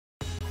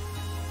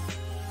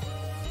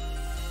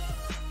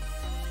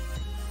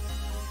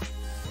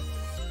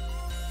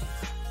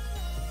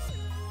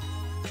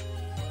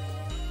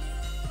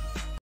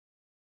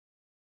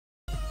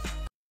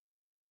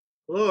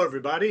Hello,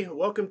 everybody.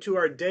 Welcome to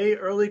our day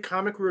early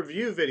comic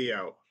review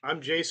video.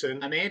 I'm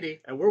Jason. I'm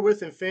Andy. And we're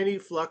with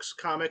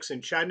infinityfluxcomics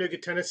in Chattanooga,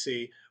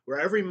 Tennessee, where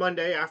every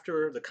Monday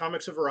after the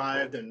comics have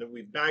arrived and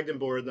we've bagged and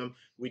boarded them,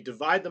 we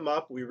divide them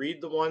up. We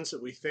read the ones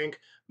that we think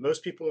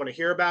most people want to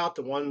hear about,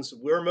 the ones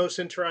we're most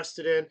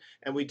interested in,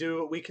 and we do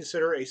what we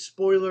consider a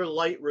spoiler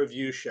light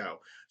review show.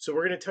 So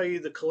we're going to tell you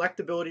the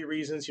collectability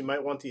reasons you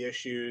might want the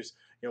issues,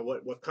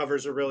 what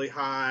covers are really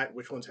hot,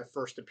 which ones have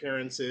first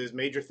appearances,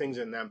 major things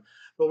in them.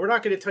 But we're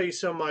not going to tell you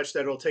so much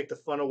that it'll take the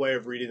fun away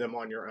of reading them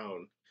on your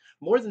own.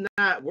 More than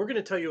that, we're going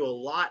to tell you a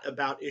lot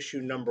about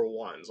issue number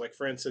ones. Like,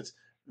 for instance,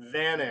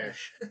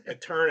 Vanish,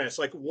 Eternus.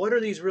 Like, what are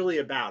these really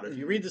about? If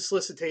you read the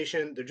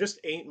solicitation, there just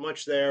ain't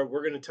much there.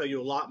 We're going to tell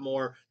you a lot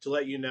more to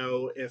let you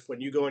know if when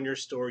you go in your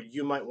store,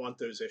 you might want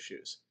those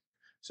issues.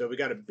 So we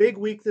got a big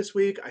week this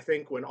week. I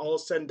think when all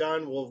is said and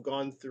done, we'll have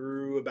gone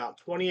through about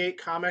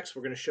 28 comics.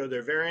 We're going to show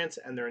their variants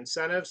and their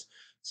incentives.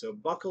 So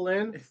buckle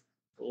in.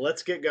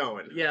 Let's get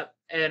going. Yep.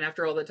 And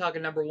after all the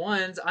talking number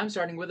ones, I'm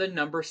starting with a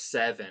number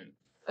 7.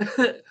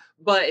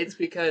 But it's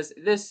because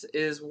this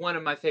is one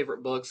of my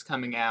favorite books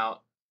coming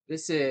out.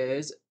 This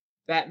is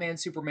Batman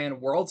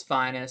Superman World's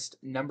Finest,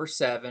 number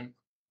 7.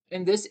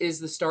 And this is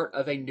the start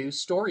of a new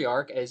story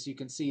arc, as you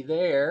can see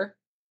there.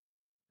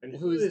 And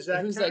Who's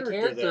that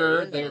character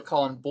there? Yeah. They're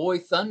calling Boy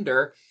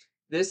Thunder.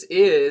 This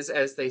is,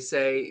 as they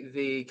say,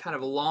 the kind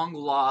of long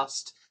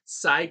lost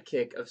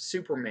sidekick of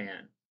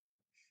Superman.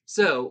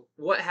 So,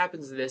 what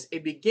happens to this?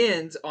 It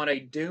begins on a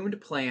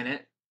doomed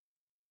planet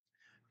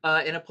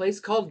in a place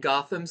called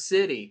Gotham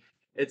City.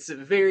 It's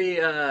very,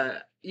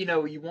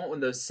 you want one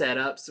of those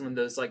setups and one of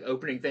those like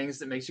opening things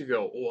that makes you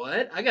go,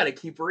 "What? I got to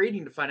keep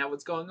reading to find out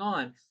what's going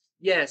on."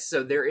 Yes,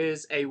 so there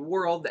is a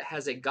world that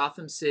has a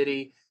Gotham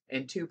City,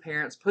 and two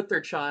parents put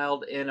their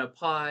child in a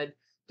pod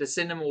to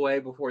send him away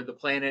before the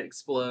planet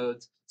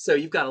explodes. So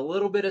you've got a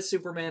little bit of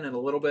Superman and a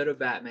little bit of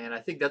Batman. I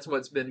think that's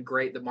what's been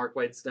great that Mark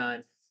Waid's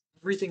done.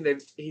 Everything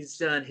that he's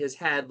done has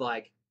had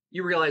like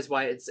you realize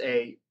why it's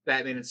a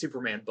Batman and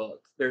Superman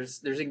book.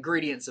 There's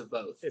ingredients of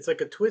both. It's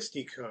like a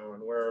twisty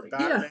cone where Yeah.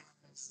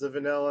 Batman's the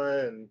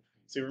vanilla and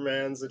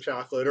Superman's the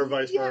chocolate, or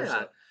vice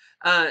versa.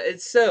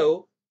 And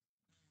so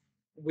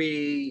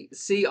we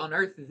see on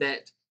Earth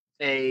that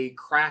a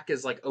crack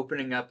is like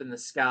opening up in the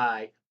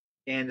sky,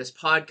 and this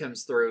pod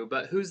comes through.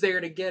 But who's there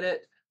to get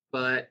it?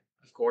 But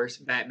of course,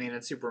 Batman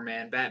and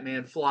Superman.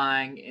 Batman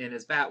flying in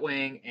his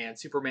Batwing, and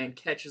Superman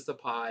catches the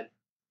pod,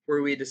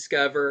 where we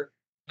discover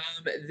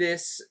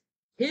this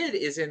kid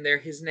is in there.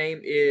 His name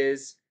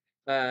is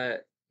uh,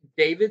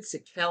 David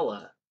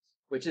Sikela,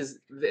 which is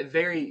a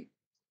very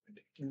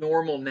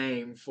normal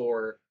name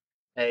for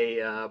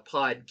a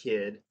pod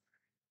kid.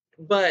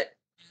 But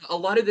a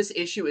lot of this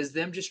issue is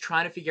them just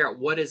trying to figure out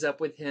what is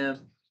up with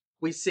him.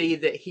 We see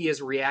that he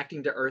is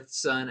reacting to Earth's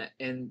sun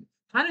in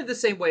kind of the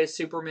same way as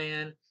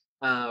Superman,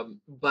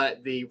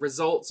 but the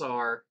results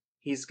are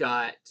he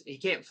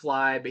can't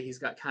fly, but he's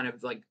got kind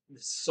of like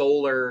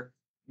solar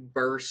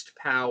burst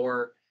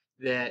power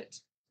that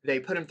they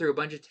put him through a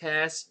bunch of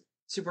tests.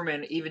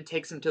 Superman even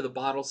takes him to the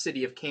bottle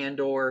city of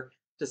Kandor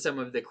to some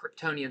of the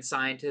Kryptonian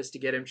scientists to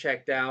get him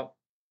checked out.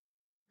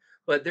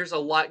 But there's a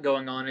lot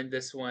going on in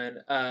this one.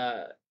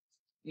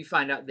 You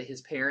find out that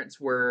his parents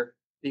were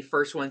the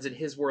first ones in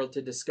his world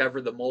to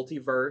discover the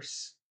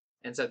multiverse.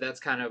 And so that's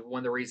kind of one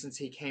of the reasons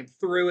he came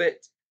through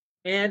it.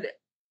 And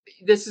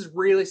this is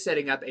really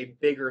setting up a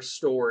bigger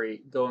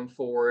story going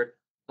forward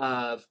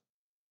of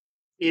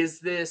is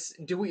this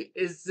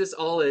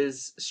all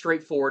as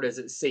straightforward as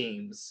it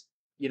seems?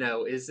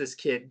 Is this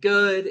kid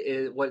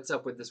good? What's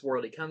up with this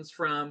world he comes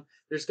from?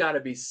 There's got to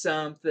be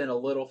something a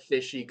little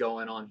fishy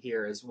going on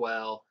here as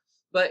well.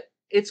 But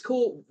it's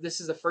cool. This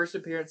is the first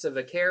appearance of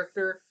a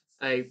character.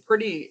 A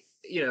pretty,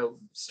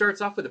 starts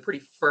off with a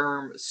pretty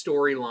firm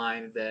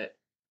storyline that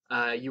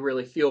you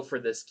really feel for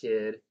this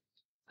kid.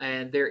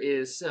 And there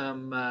is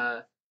some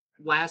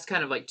last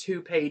kind of like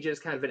 2 pages,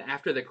 kind of an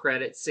after the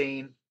credits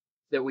scene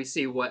that we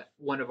see what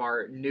one of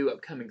our new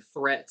upcoming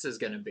threats is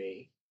going to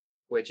be,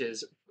 which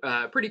is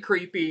pretty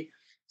creepy.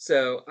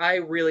 So I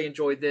really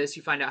enjoyed this.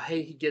 You find out,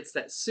 hey, he gets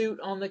that suit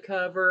on the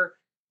cover.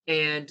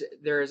 And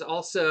there is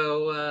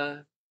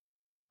also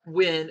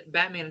when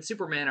Batman and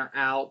Superman are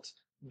out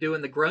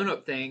doing the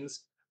grown-up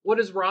things, what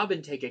does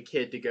Robin take a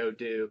kid to go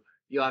do?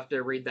 You'll have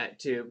to read that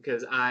too,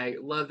 because I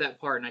love that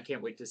part and I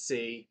can't wait to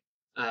see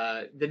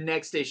the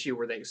next issue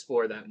where they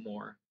explore that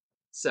more.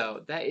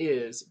 So that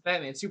is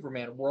Batman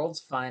Superman World's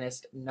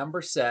Finest, number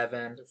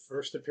 7. The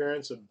first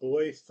appearance of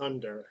Boy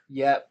Thunder.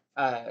 Yep.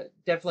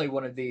 Definitely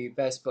one of the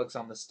best books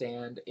on the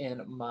stand,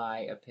 in my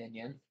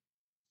opinion.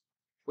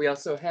 We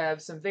also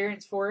have some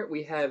variants for it.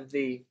 We have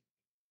the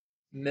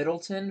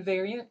Middleton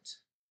variant.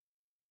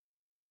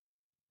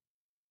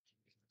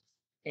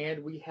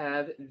 And we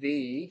have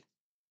the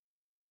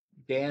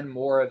Dan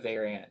Mora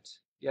variant.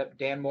 Yep,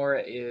 Dan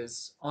Mora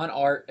is on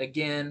art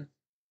again.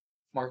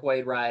 Mark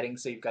Waid writing,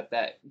 so you've got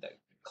that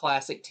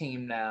classic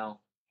team now.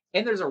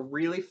 And there's a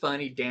really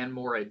funny Dan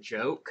Mora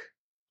joke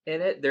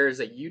in it. There's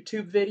a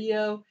YouTube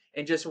video,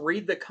 and just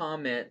read the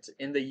comment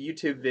in the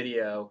YouTube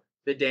video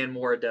that Dan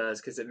Mora does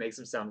because it makes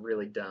him sound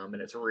really dumb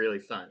and it's really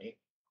funny.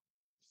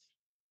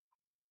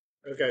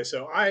 Okay,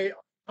 so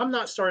I'm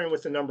not starting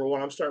with the number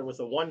one. I'm starting with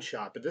the one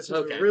shot, but this is a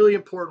Okay. really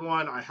important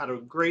one. I had a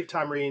great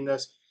time reading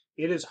this.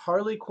 It is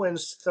Harley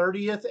Quinn's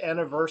 30th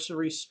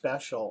anniversary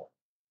special.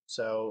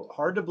 So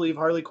hard to believe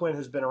Harley Quinn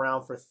has been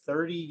around for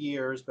 30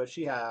 years, but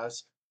she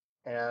has.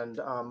 And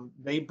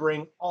they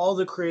bring all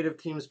the creative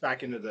teams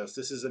back into this.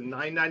 This is a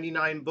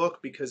 $9.99 book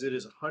because it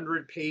is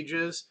 100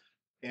 pages,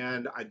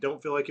 and I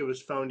don't feel like it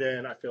was phoned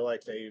in. I feel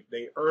like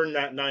they earned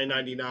that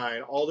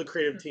 $9.99. All the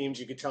creative teams,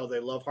 you could tell they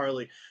love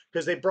Harley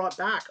because they brought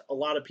back a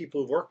lot of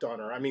people who've worked on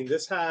her. I mean,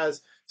 this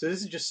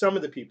is just some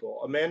of the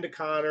people: Amanda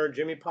Connor,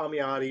 Jimmy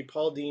Palmiotti,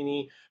 Paul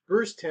Dini,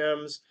 Bruce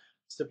Timms,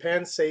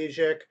 Stepan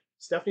Sajic,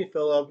 Stephanie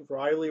Phillip,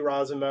 Riley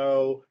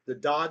Rosimo, the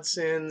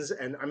Dodsons,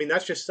 and I mean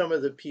that's just some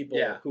of the people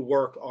who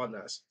work on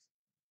this.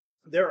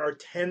 There are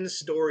 10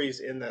 stories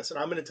in this, and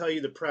I'm going to tell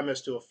you the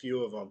premise to a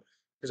few of them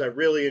because I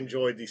really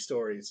enjoyed these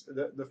stories.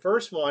 The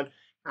first one,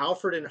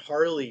 Alfred and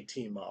Harley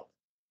team up.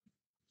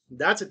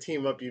 That's a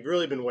team up you've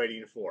really been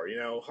waiting for. You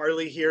know,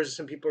 Harley hears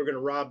some people are going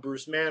to rob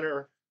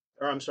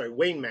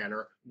Wayne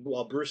Manor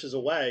while Bruce is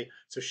away.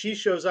 So she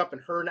shows up,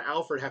 and her and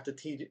Alfred have to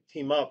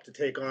team up to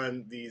take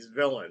on these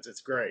villains.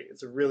 It's great.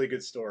 It's a really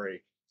good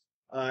story.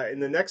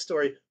 In the next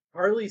story,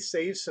 Harley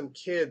saves some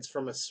kids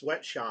from a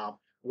sweatshop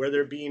where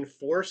they're being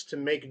forced to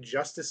make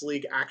Justice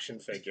League action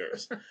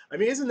figures. I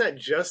mean, isn't that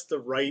just the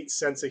right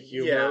sense of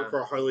humor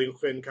for a Harley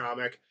Quinn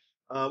comic?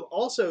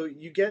 Also,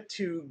 you get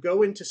to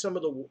go into some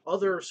of the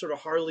other sort of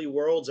Harley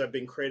worlds that have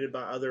been created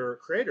by other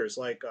creators,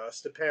 like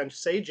Stepan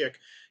Sajic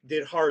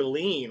did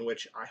Harleen,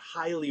 which I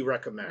highly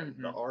recommend.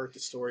 The art, the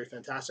story,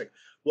 fantastic.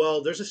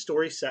 Well, there's a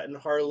story set in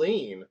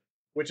Harleen,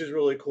 which is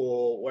really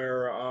cool,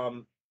 where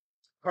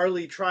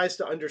Harley tries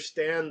to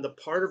understand the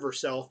part of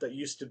herself that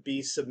used to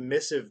be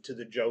submissive to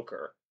the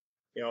Joker.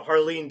 You know,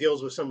 Harleen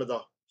deals with some of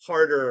the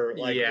harder,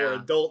 more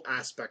adult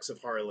aspects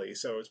of Harley,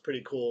 so it's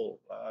pretty cool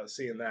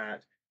seeing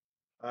that.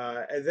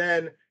 And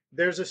then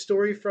there's a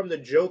story from the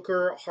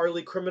Joker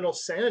Harley Criminal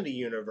Sanity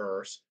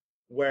universe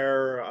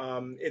where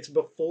it's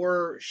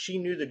before she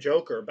knew the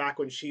Joker, back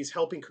when she's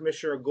helping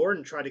Commissioner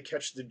Gordon try to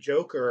catch the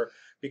Joker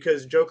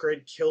because Joker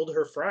had killed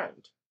her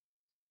friend.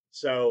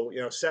 So, you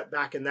know, set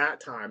back in that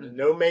time.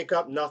 No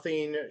makeup,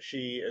 nothing.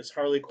 She is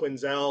Harley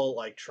Quinzel,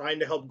 like trying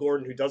to help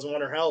Gordon, who doesn't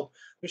want her help.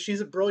 But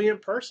she's a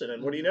brilliant person.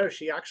 And what do you know?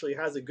 She actually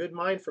has a good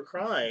mind for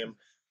crime,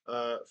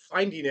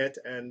 finding it,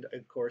 and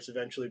of course,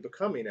 eventually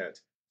becoming it.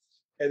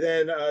 And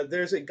then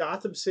there's a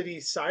Gotham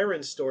City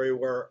Siren story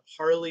where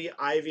Harley,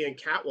 Ivy, and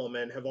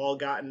Catwoman have all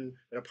gotten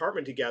an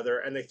apartment together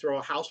and they throw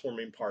a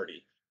housewarming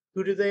party.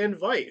 Who do they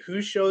invite?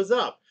 Who shows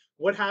up?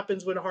 What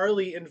happens when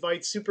Harley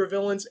invites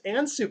supervillains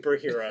and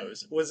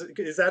superheroes?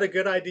 Is that a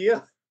good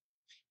idea?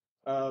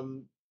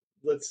 Um,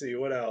 let's see,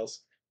 what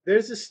else?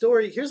 There's a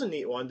story. Here's a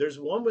neat one. There's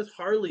one with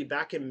Harley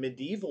back in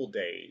medieval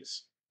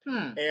days.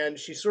 And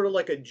she's sort of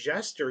like a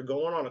jester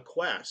going on a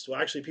quest.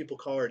 Well, actually, people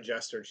call her a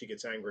jester, and she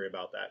gets angry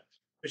about that.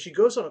 But she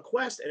goes on a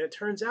quest, and it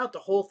turns out the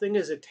whole thing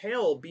is a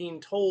tale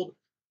being told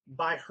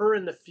by her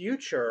in the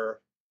future.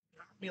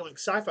 I mean, like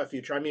sci-fi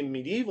future. I mean,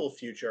 medieval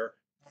future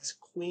as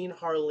Queen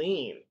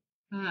Harleen.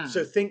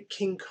 So think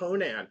King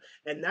Conan.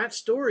 And that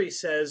story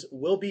says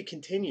will be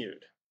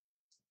continued.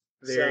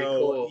 Very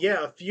cool.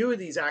 Yeah, a few of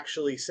these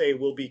actually say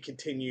will be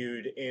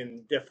continued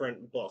in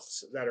different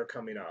books that are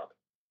coming up.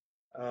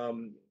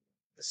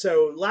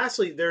 So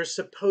lastly, there's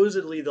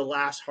supposedly the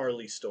last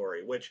Harley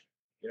story, which,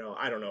 you know,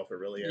 I don't know if it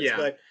really is,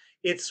 but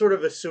it's sort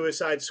of a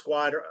Suicide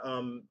Squad,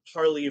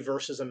 Harley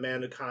versus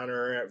Amanda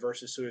Connor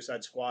versus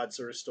Suicide Squad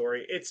sort of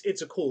story.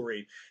 It's a cool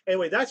read.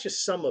 Anyway, that's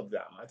just some of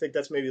them. I think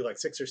that's maybe like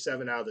 6 or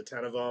 7 out of the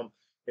 10 of them.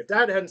 If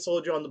that hadn't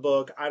sold you on the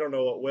book, I don't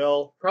know what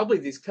will. Probably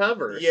these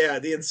covers. Yeah,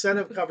 the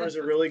incentive covers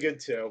are really good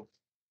too.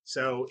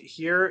 So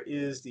here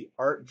is the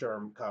Art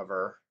Germ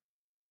cover.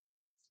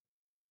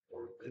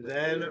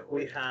 Then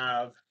we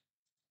have,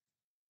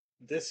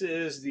 this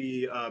is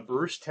the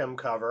Bruce Timm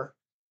cover.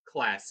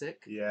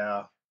 Classic.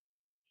 Yeah.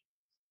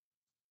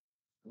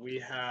 We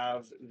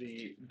have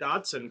the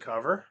Dodson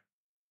cover.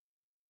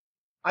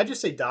 I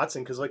just say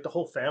Dodson because like the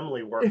whole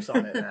family works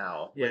on it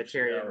now. Yeah, which,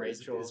 Terry and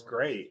Rachel is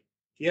great.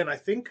 Yeah, and I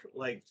think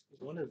like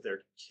one of their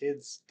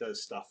kids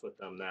does stuff with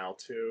them now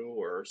too,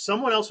 or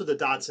someone else with a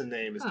Dodson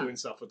name is doing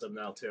stuff with them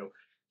now too.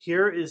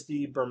 Here is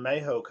the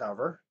Bermejo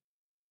cover.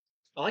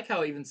 I like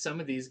how even some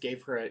of these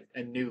gave her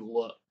a new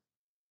look.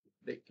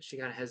 She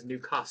kind of has new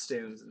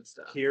costumes and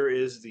stuff. Here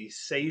is the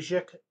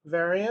Sajic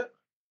variant.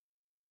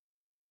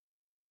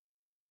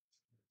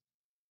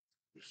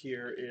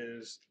 Here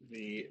is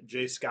the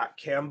J. Scott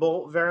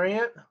Campbell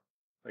variant.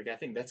 Like, I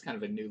think that's kind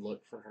of a new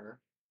look for her.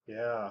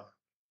 Yeah.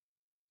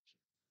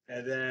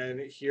 And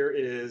then here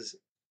is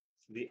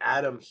the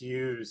Adam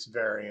Hughes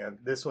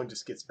variant. This one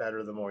just gets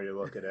better the more you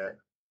look at it.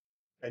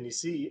 And you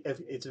see,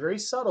 it's very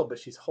subtle, but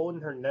she's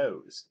holding her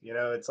nose. You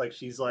know, it's like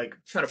she's like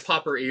trying to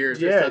pop her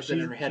ears or something,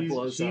 and her head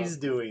blows up. She's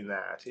doing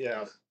that,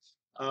 yeah.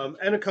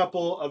 And a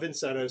couple of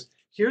incentives.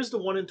 Here's the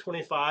 1 in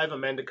 25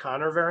 Amanda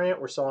Connor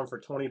variant we're selling for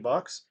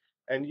 $20,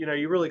 And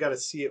you really got to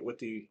see it with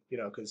the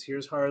because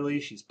here's Harley,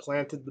 she's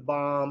planted the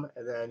bomb,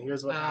 and then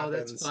here's what Oh,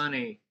 that's happens.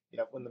 funny.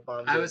 Yep, when the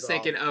bomb I goes was off.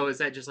 thinking, oh, is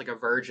that just like a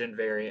virgin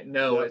variant?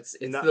 No, Yep, it's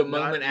the not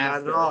moment not at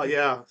after. all.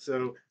 Yeah,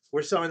 so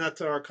we're selling that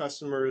to our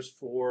customers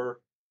for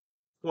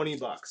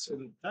 $20,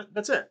 and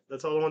that's it.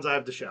 That's all the ones I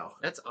have to show.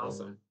 That's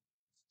awesome.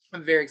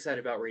 I'm very excited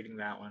about reading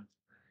that one.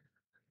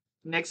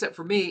 Next up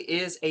for me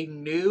is a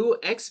new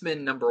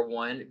X-Men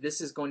 #1.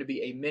 This is going to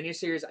be a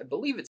miniseries. I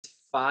believe it's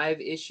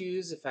 5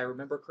 issues, if I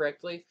remember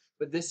correctly.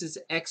 But this is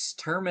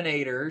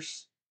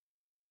X-Terminators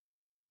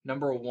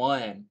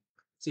 #1.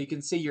 So you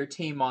can see your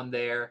team on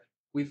there.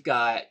 We've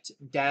got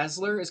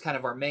Dazzler is kind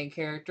of our main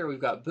character.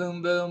 We've got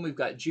Boom Boom. We've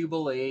got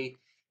Jubilee.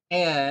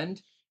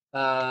 And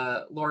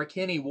Laura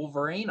Kinney,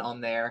 Wolverine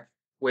on there,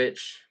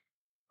 which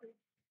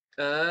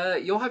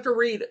you'll have to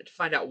read to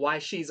find out why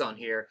she's on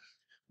here.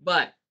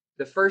 But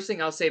the first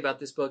thing I'll say about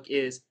this book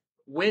is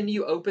when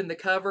you open the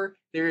cover,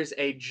 there's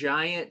a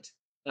giant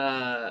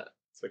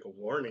it's like a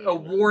warning. A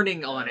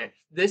warning on it.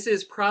 This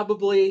is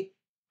probably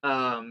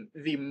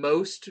the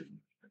most,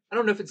 I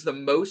don't know if it's the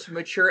most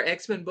mature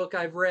X-Men book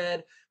I've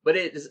read, but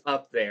it is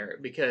up there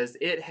because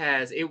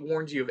it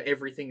warns you of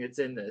everything that's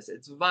in this.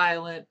 It's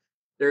violent.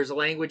 There's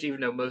language, even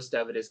though most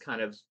of it is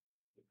kind of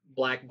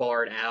black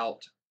barred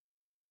out.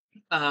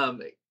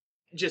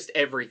 Just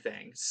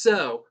everything.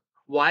 So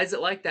why is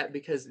it like that?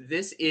 Because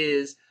this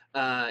is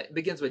it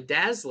begins with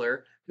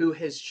Dazzler, who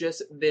has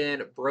just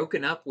been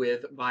broken up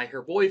with by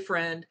her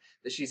boyfriend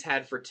that she's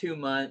had for 2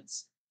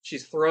 months.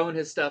 She's thrown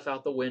his stuff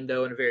out the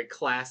window in a very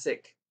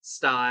classic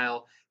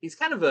style. He's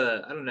kind of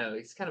I don't know,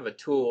 he's kind of a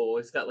tool.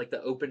 He's got like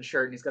the open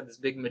shirt and he's got this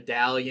big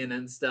medallion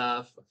and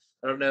stuff.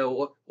 I don't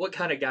know what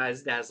kind of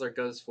guys Dazzler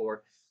goes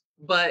for.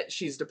 But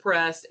she's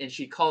depressed and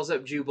she calls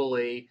up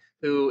Jubilee,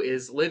 who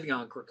is living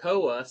on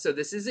Krakoa. So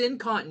this is in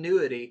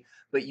continuity,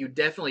 but you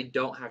definitely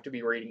don't have to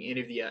be reading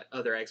any of the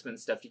other X-Men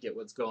stuff to get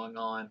what's going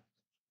on.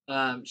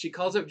 She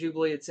calls up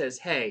Jubilee and says,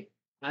 "Hey,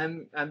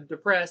 I'm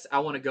depressed. I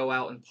want to go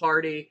out and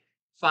party.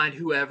 Find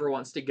whoever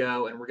wants to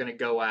go, and we're gonna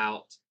go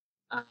out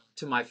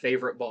to my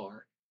favorite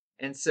bar."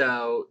 And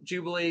so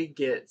Jubilee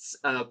gets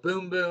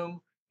Boom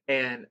Boom,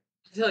 and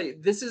I tell you,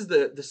 this is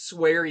the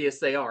sweariest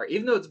they are.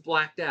 Even though it's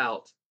blacked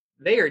out,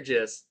 they are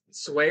just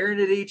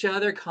swearing at each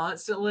other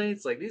constantly.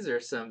 It's like these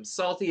are some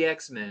salty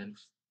X-Men.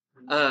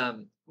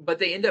 But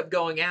they end up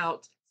going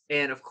out,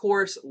 and of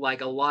course,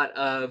 like a lot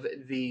of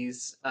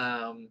these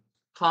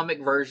comic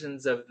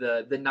versions of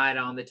the night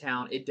on the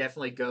town, it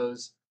definitely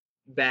goes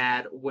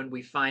bad when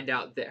we find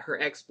out that her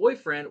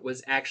ex-boyfriend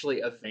was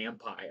actually a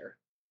vampire.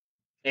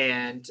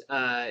 And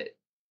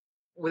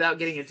without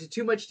getting into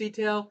too much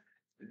detail,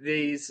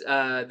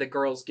 the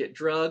girls get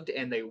drugged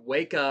and they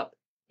wake up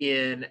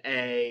in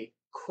a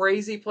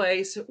crazy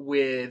place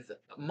with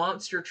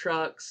monster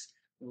trucks,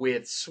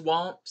 with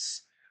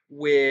swamps,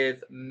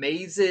 with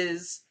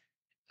mazes.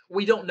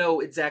 We don't know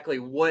exactly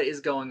what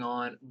is going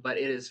on, but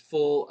it is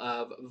full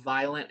of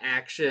violent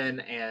action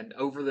and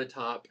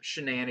over-the-top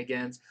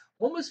shenanigans.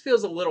 Almost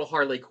feels a little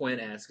Harley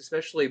Quinn-esque,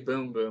 especially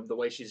Boom Boom, the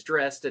way she's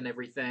dressed and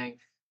everything.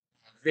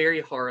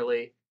 Very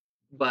Harley,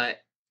 but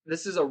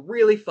this is a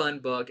really fun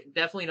book.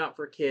 Definitely not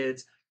for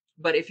kids,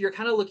 but if you're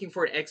kind of looking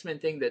for an X-Men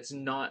thing that's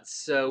not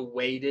so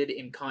weighted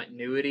in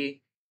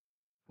continuity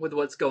with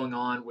what's going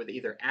on with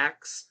either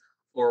Axe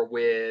or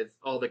with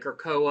all the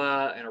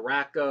Krakoa and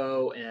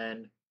Arakko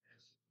and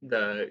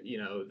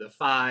the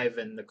Five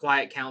and the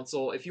Quiet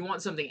Council, if you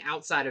want something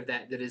outside of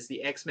that that is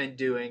the X-Men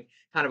doing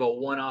kind of a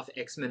one-off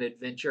X-Men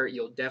adventure,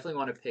 you'll definitely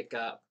want to pick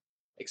up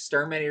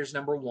X-Terminators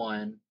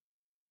 #1.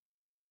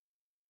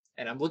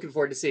 And I'm looking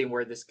forward to seeing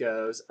where this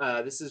goes.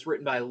 This is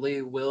written by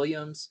Lee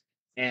Williams,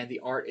 and the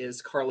art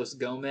is Carlos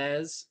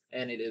Gomez,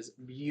 and it is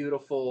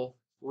beautiful,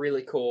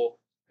 really cool.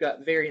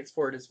 Got variants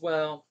for it as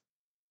well.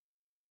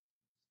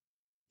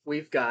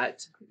 We've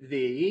got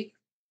the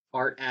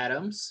Art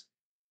Adams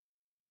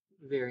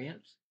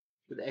variant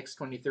with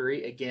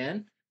X-23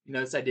 again. You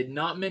notice I did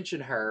not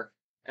mention her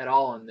at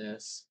all in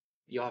this.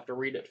 You'll have to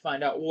read it to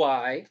find out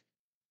why.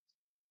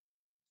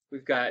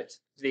 We've got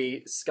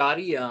the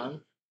Scotty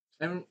Young,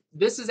 and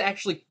this is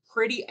actually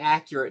pretty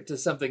accurate to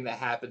something that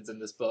happens in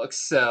this book,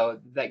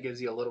 so that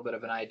gives you a little bit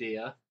of an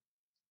idea.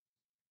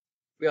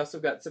 We also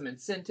got some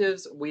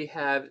incentives. We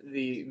have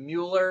the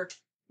Mueller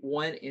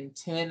 1 in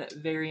 10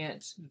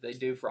 variant they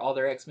do for all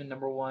their X-Men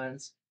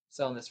 #1s,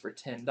 selling this for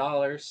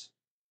 $10.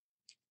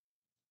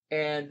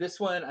 And this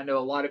one, I know a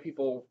lot of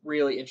people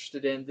really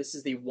interested in. This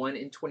is the 1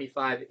 in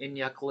 25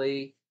 Inyuk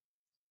Lee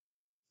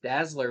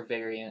Dazzler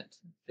variant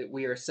that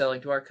we are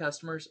selling to our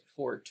customers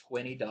for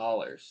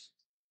 $20.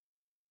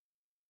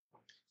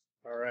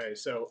 All right,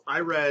 so I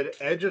read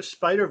Edge of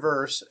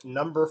Spider-Verse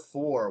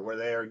 #4, where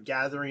they are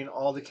gathering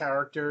all the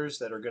characters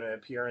that are going to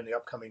appear in the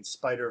upcoming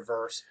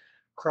Spider-Verse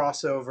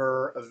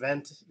crossover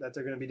event that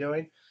they're going to be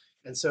doing.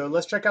 And so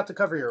let's check out the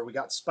cover here. We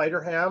got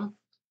Spider-Ham.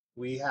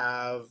 We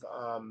have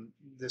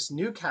this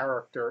new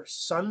character,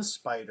 Sun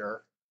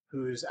Spider,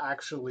 who's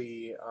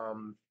actually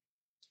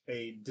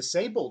a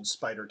disabled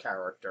spider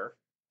character.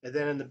 And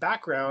then in the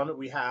background,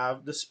 we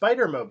have the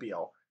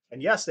Spider-Mobile.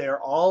 And yes, they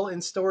are all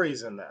in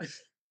stories in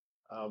this.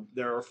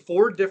 There are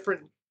 4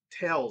 different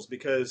tales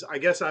because I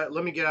guess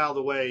let me get out of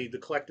the way the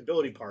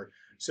collectability part.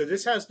 So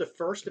this has the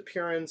first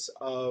appearance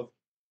of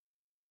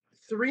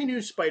 3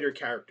 new Spider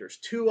characters.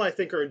 2 I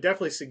think are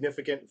definitely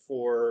significant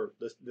for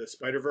the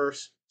Spider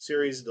Verse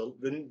series.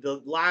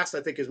 The last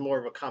I think is more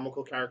of a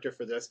comical character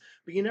for this,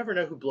 but you never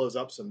know who blows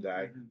up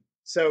someday. Mhm.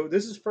 So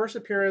this is first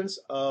appearance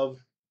of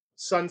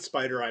Sun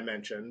Spider. I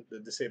mentioned the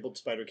disabled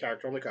Spider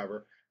character on the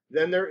cover.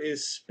 Then there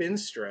is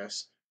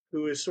Spinstress,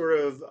 who is sort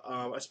of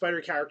a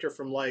Spider character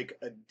from like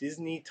a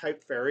Disney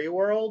type fairy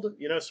world.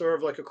 You know, sort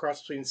of like a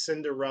cross between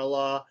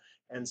Cinderella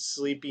and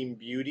Sleeping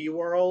Beauty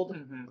world.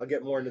 Mhm. I'll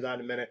get more into that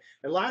in a minute.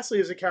 And lastly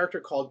is a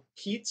character called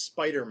Pete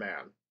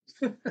Spider-Man.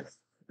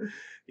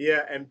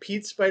 Yeah, and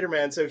Pete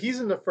Spider-Man. So he's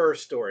in the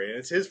first story, and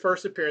it's his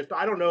first appearance, but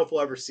I don't know if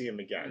we'll ever see him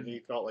again. He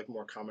felt like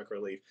more comic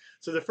relief.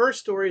 So the first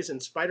story is in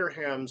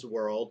Spider-Ham's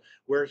world,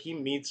 where he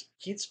meets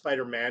Pete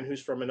Spider-Man,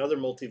 who's from another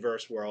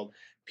multiverse world.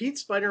 Pete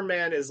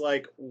Spider-Man is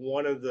like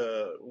one of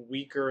the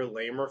weaker,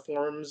 lamer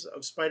forms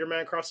of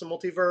Spider-Man across the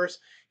multiverse.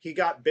 He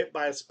got bit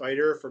by a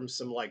spider from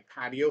some like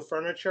patio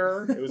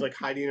furniture. It was like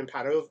hiding in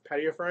patio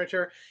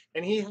furniture,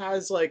 and he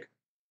has like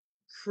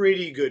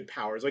pretty good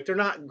powers. Like they're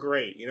not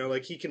great, you know,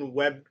 like he can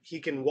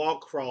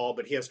walk crawl,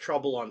 but he has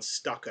trouble on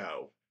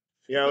stucco.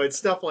 You know, it's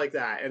stuff like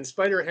that. And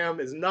Spider Ham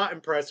is not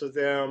impressed with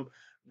him.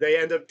 They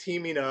end up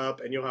teaming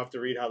up, and you'll have to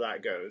read how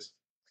that goes.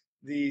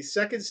 The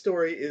second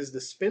story is the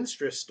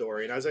Spinstress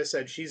story, and as I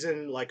said, she's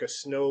in like a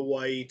Snow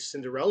White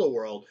Cinderella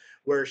world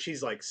where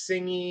she's like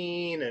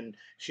singing and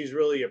she's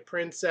really a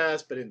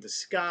princess but in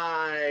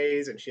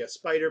disguise and she has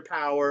spider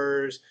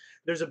powers.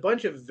 There's a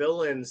bunch of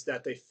villains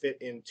that they fit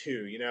in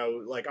too. You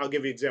know, like I'll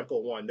give you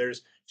example one.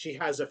 There's she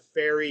has a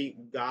fairy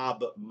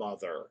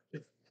godmother.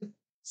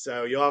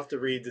 So you'll have to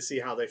read to see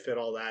how they fit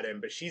all that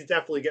in, but she's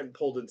definitely getting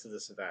pulled into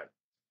this event.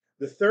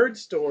 The third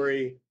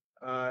story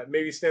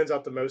maybe stands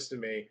out the most to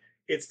me.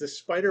 It's the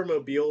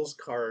Spider-Mobile's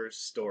car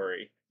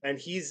story, and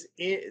he's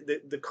in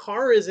the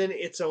car is in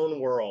its own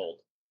world,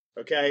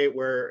 okay,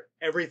 where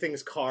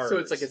everything's cars. So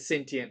it's like a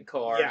sentient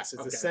car. Yes,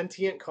 it's a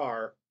sentient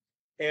car.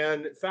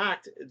 And in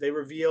fact, they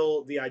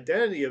reveal the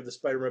identity of the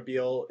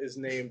Spider-Mobile is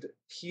named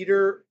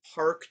Peter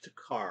Parked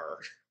Car.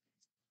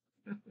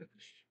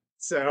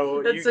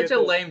 So That's such a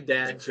lame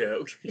dad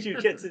joke.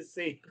 You get to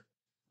see.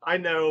 I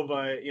know,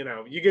 but you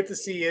know, you get to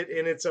see it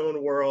in its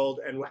own world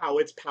and how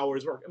its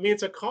powers work. I mean,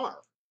 it's a car.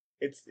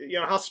 It's you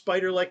know how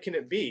spider-like can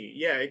it be?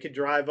 Yeah, it could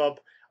drive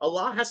up. A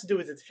lot has to do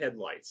with its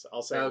headlights.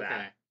 I'll say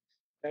that.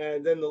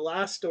 And then the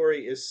last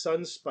story is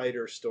Sun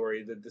Spider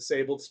story, the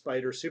disabled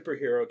spider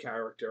superhero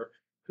character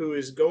who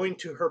is going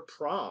to her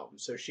prom.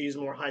 So she's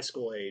more high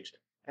school aged.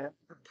 At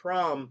her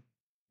prom,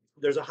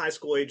 there's a high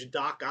school age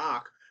Doc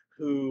Ock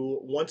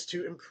who wants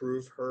to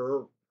improve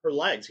her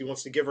legs. He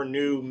wants to give her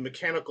new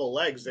mechanical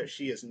legs that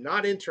she is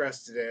not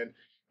interested in,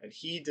 and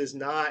he does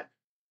not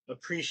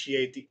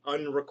appreciate the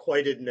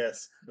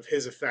unrequitedness of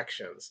his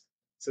affections.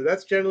 So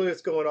that's generally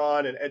what's going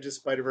on in Edge of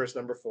Spider-Verse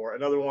 #4.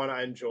 Another one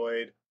I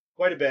enjoyed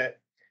quite a bit.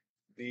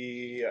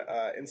 The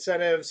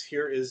incentives,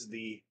 here is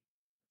the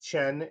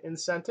Chen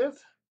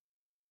incentive.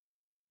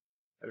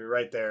 I mean,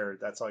 right there,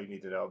 that's all you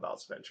need to know about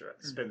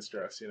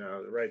Spinstress. You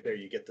know, right there,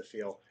 you get the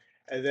feel.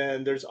 And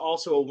then there's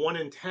also a 1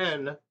 in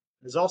 10,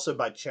 is also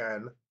by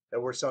Chen,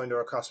 that we're selling to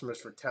our customers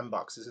for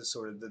 $10. This is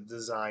sort of the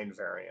design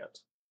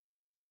variant.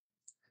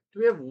 Do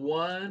we have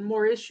one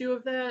more issue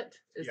of that?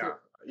 Yeah.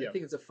 I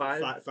think it's a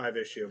 5. 5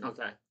 issue.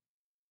 Okay.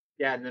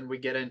 Yeah, and then we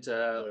get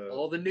into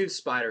all the new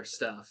spider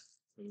stuff.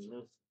 Mm-hmm.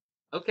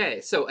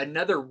 Okay, so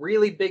another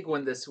really big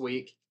one this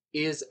week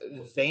is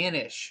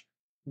Vanish,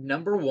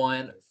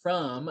 #1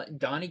 from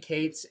Donny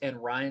Cates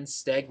and Ryan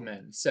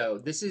Stegman. So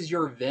this is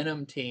your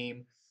Venom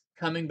team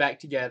coming back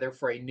together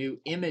for a new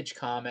Image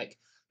comic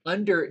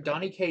under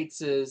Donny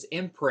Cates's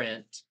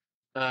imprint,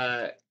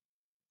 KLC,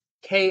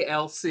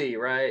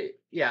 right?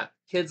 Yeah,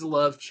 Kids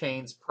Love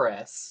Chains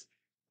Press,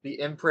 the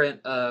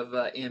imprint of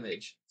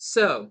Image.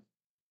 So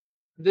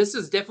this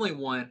is definitely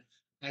one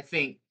I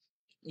think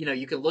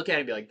you can look at it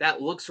and be like,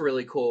 that looks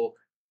really cool.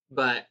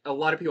 But a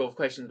lot of people have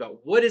questions about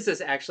what is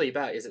this actually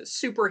about? Is it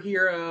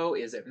superhero?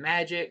 Is it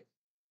magic?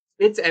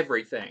 It's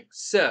everything.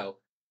 So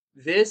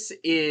this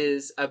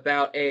is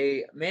about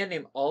a man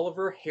named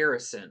Oliver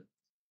Harrison.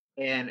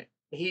 And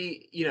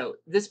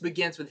this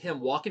begins with him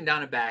walking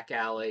down a back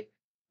alley.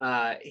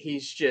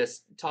 He's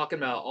just talking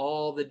about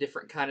all the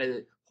different kind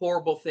of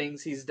horrible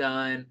things he's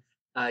done.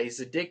 He's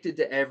addicted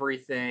to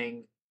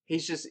everything.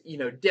 He's just,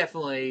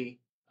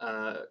 definitely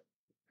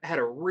had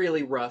a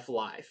really rough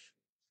life,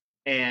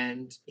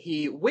 and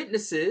he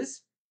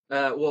witnesses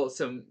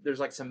there's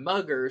like some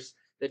muggers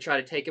that try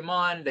to take him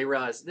on. They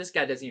realize this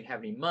guy doesn't even have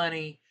any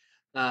money,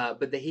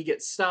 but that he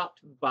gets stopped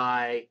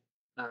by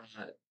uh,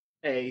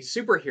 a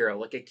superhero,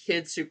 like a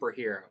kid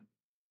superhero,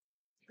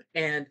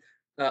 and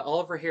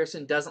Oliver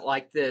Harrison doesn't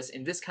like this,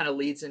 and this kind of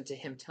leads into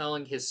him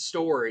telling his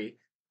story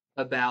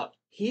about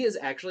he is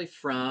actually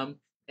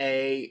from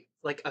a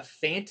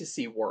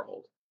fantasy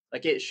world.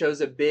 Like it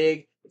shows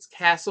it's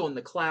castle in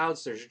the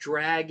clouds. There's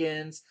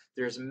dragons.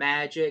 There's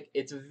magic.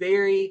 It's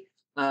very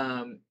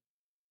a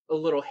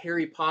little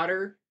Harry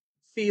Potter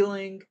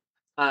feeling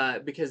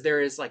because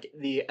there is like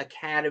the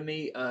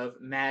Academy of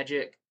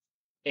Magic,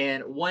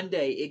 and one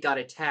day it got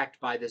attacked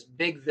by this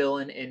big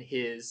villain and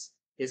his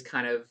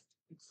kind of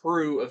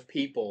crew of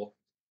people,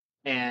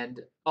 and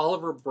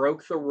Oliver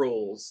broke the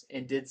rules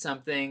and did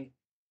something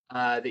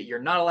that you're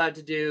not allowed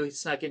to do. He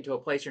snuck into a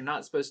place you're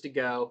not supposed to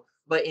go,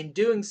 but in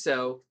doing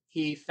so,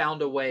 he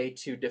found a way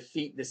to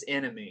defeat this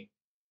enemy.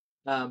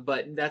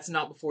 But that's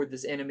not before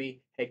this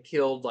enemy had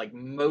killed like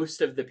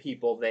most of the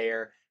people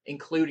there,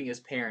 including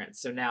his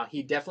parents. So now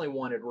he definitely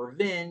wanted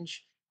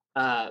revenge.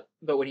 But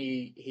when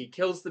he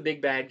kills the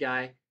big bad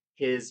guy,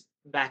 his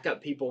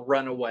backup people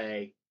run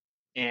away,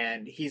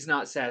 and he's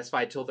not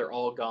satisfied till they're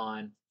all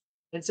gone.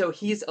 And so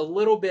he's a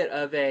little bit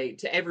of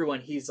to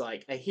everyone, he's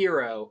like a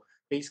hero,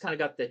 but he's kind of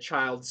got the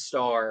child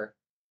star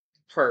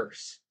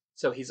purse.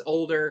 So he's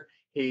older.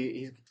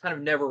 He's kind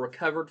of never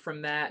recovered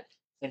from that,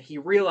 and he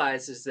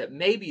realizes that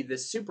maybe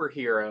this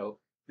superhero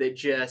that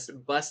just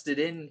busted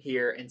in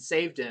here and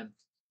saved him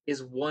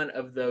is one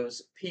of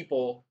those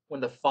people,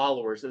 one of the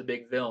followers of the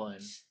big villain.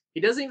 He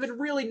doesn't even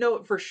really know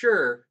it for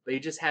sure, but he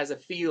just has a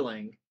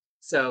feeling.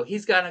 So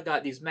he's kind of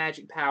got these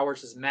magic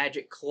powers, this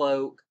magic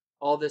cloak,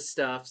 all this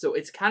stuff. So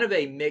it's kind of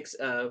a mix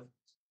of,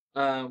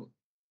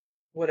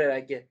 what did I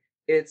get?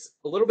 It's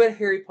a little bit of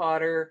Harry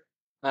Potter,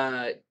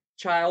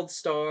 child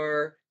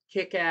star,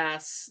 kick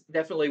ass,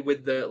 definitely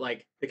with the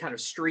kind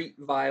of street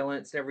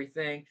violence and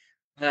everything.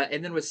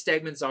 And then with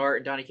Stegman's art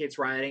and Donny Cates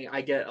writing,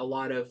 I get a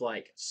lot of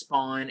like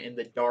Spawn and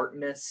the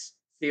darkness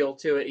feel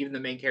to it. Even the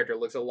main character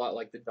looks a lot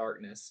like the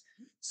darkness.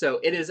 So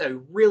it is a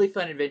really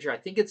fun adventure. I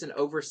think it's an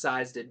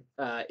oversized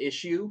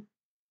issue.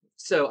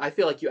 So I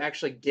feel like you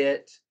actually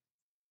get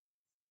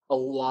a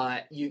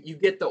lot. You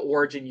get the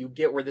origin, you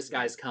get where this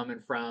guy's coming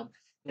from,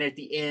 and at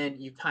the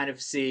end you kind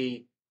of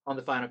see on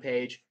the final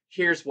page,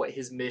 here's what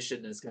his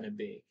mission is going to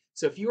be.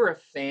 So if you are a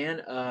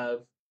fan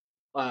of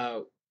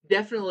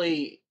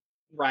definitely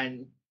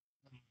Ryan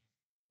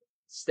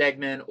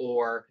Stegman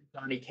or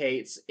Donny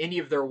Cates, any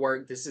of their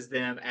work, this is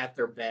them at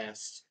their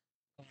best.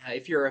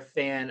 If you're a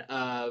fan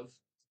of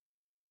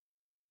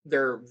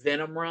their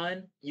Venom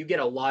run, you get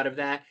a lot of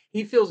that.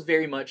 He feels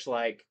very much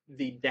like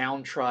the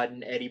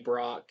downtrodden Eddie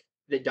Brock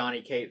that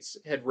Donny Cates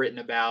had written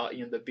about,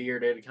 the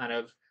bearded kind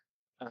of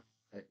uh,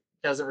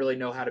 doesn't really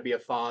know how to be a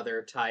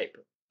father type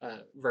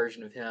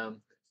version of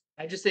him.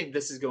 I just think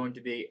this is going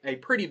to be a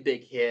pretty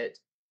big hit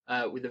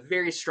with a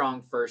very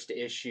strong first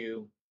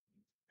issue.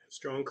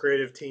 Strong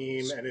creative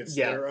team, and it's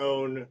their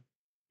own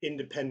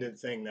independent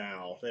thing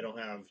now. They don't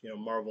have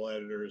Marvel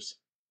editors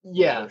on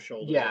their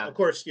shoulders. Of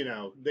course,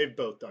 they've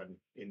both done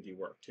indie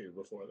work too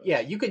before this. Yeah,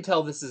 you can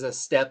tell this is a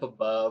step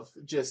above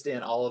just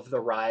in all of the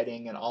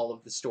writing and all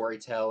of the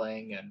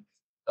storytelling and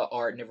the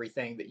art and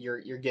everything, that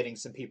you're getting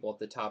some people at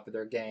the top of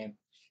their game.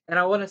 And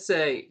I want to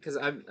say, because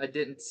I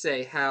didn't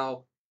say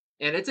how,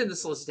 and it's in the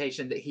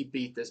solicitation that he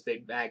beat this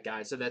big bad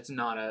guy, so that's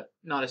not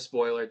a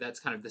spoiler. That's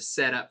kind of the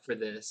setup for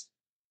this.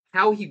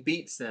 How he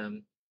beats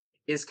them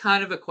is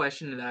kind of a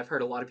question that I've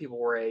heard a lot of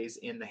people raise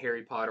in the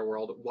Harry Potter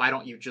world. Why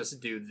don't you just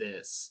do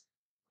this?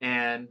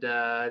 And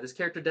this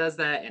character does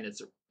that, and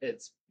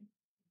it's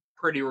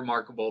pretty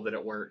remarkable that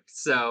it worked.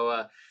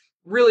 So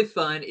really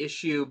fun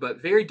issue,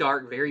 but very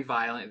dark, very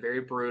violent,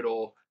 very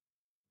brutal.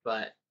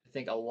 But I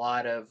think a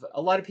lot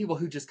of people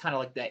who just kind of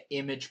like that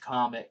Image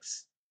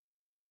Comics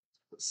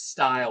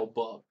style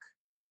book,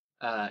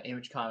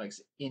 Image Comics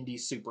indie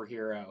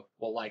superhero,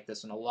 will like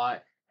this one a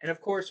lot. And of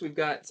course, we've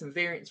got some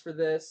variants for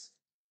this.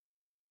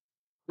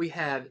 We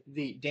have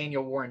the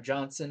Daniel Warren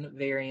Johnson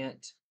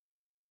variant.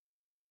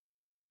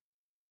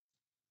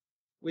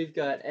 We've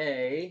got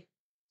a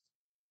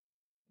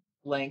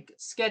blank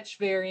sketch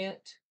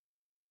variant.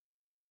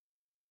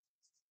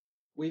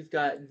 We've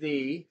got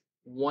the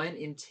 1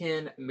 in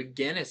 10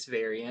 McGinnis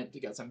variant.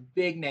 You got some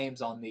big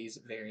names on these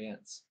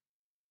variants.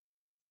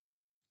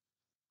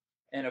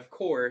 And of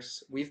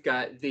course, we've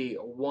got the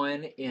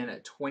 1 in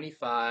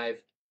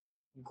 25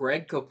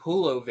 Greg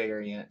Capullo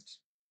variant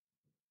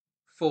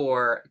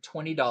for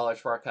 $20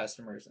 for our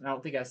customers. And I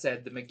don't think I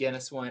said the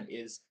McGinnis one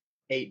is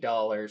 $8.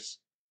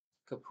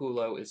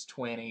 Capullo is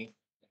 $20.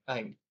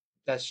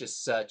 That's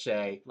just such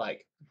a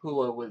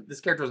Capullo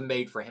this character was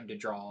made for him to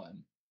draw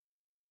him.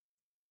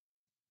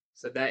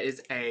 So that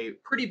is a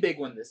pretty big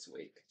one this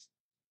week.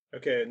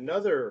 Okay,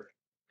 another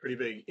pretty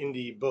big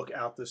indie book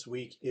out this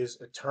week is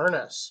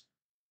Eternus.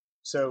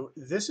 So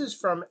this is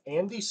from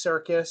Andy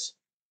Serkis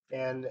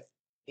and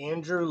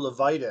Andrew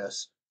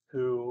Levitas,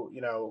 who,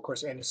 of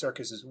course, Andy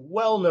Serkis is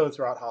well known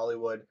throughout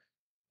Hollywood.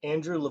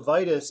 Andrew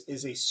Levitas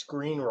is a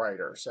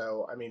screenwriter.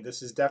 So, I mean,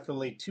 this is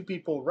definitely two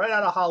people right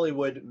out of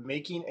Hollywood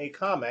making a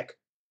comic,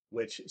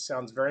 which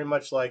sounds very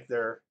much like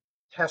they're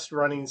test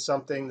running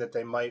something that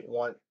they might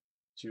want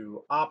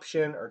to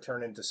option or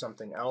turn into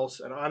something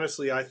else. And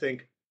honestly, I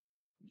think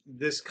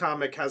this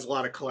comic has a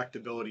lot of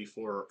collectability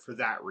for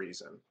that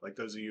reason. Like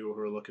those of you who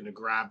are looking to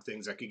grab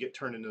things that could get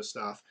turned into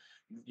stuff,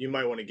 you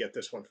might want to get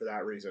this one for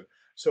that reason.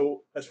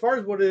 So as far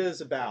as what it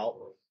is about,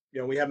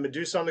 we have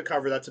Medusa on the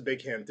cover. That's a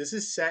big hint. This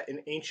is set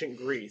in ancient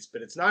Greece,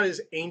 but it's not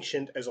as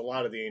ancient as a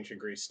lot of the ancient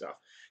Greece stuff.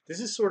 This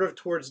is sort of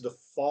towards the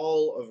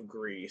fall of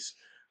Greece,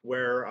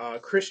 where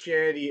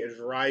Christianity is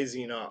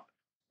rising up,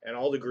 and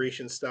all the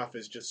Grecian stuff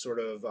is just sort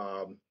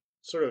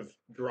of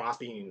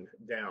dropping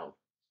down.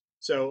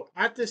 So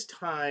at this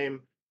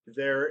time,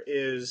 there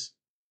is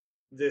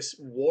this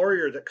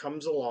warrior that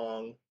comes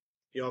along.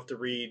 You'll have to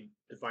read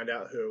to find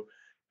out who,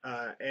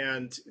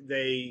 and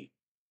they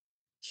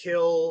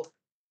kill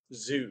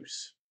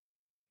Zeus.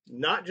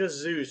 Not just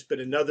Zeus, but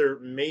another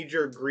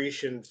major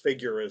Grecian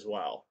figure as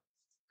well.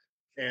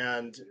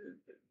 And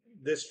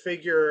this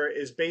figure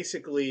is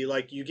basically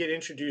like you get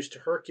introduced to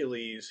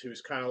Hercules,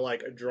 who's kind of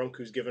like a drunk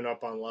who's given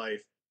up on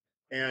life.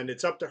 And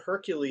it's up to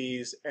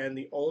Hercules and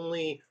the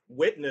only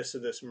witness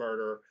of this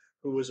murder,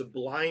 who was a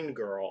blind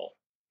girl.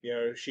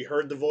 She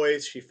heard the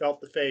voice, she felt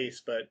the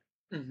face, but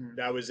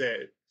that was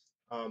it.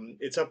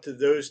 It's up to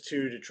those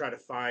two to try to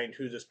find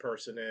who this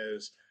person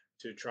is,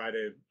 to try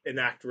to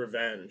enact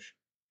revenge.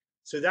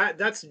 So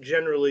that's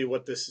generally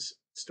what this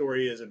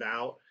story is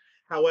about.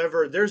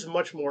 However, there's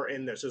much more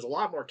in this. There's a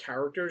lot more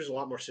characters, a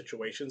lot more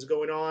situations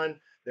going on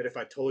that if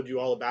I told you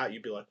all about,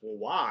 you'd be like, well,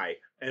 why?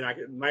 And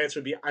my answer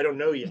would be, I don't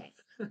know yet.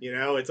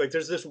 It's like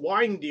there's this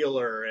wine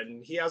dealer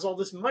and he has all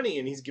this money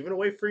and he's giving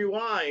away free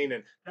wine,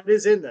 and that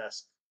is in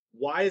this.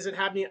 Why is it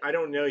happening? I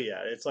don't know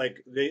yet. It's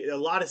like a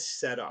lot of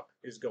setup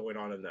is going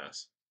on in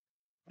this.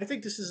 I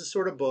think this is a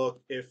sort of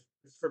book, if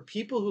for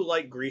people who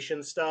like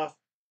Grecian stuff,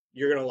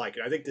 you're going to like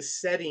it. I think the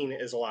setting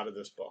is a lot of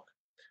this book.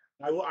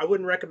 I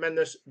wouldn't recommend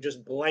this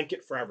just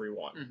blanket for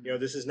everyone.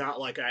 This is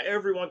not like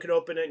everyone can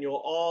open it and you'll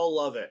all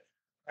love it.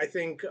 I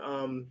think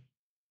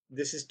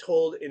this is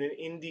told in an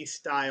indie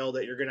style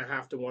that you're going to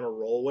have to want to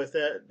roll with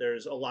it.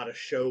 There's a lot of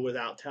show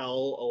without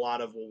tell, a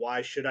lot of, well,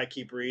 why should I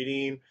keep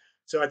reading?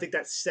 So I think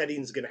that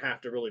setting's going to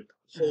have to really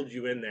hold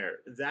you in there.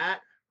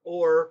 That,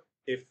 or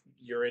if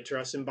you're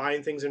interested in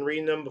buying things and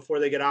reading them before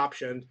they get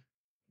optioned,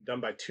 done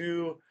by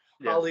two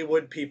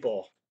Hollywood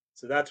people.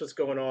 So that's what's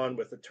going on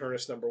with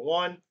Eternus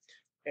 #1.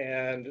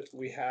 And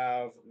we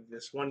have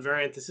this one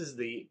variant. This is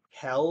the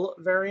Hell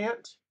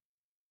variant.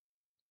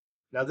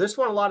 Now, this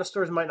one a lot of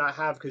stores might not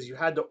have because you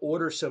had to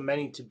order so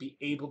many to be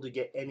able to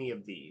get any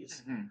of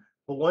these.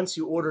 But once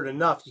you ordered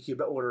enough, you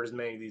could order as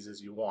many of these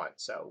as you want.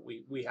 So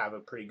we have a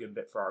pretty good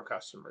bit for our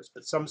customers.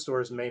 But some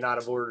stores may not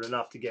have ordered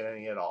enough to get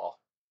any at all.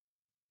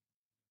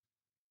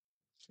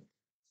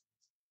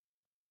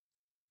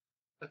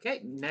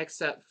 Okay,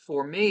 next up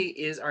for me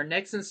is our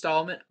next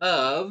installment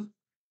of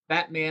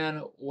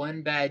Batman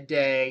One Bad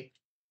Day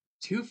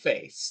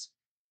Two-Face.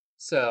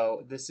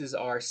 So this is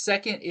our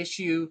second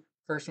issue.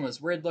 First one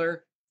was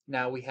Riddler.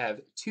 Now we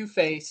have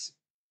Two-Face.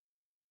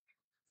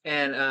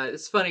 And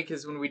it's funny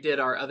because when we did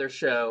our other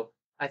show,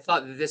 I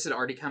thought that this had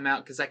already come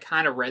out because I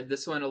kind of read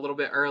this one a little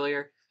bit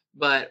earlier.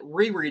 But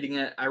rereading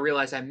it, I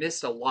realized I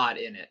missed a lot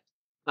in it.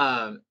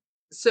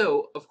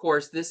 So, of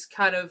course, this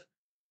kind of,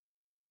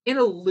 in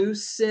a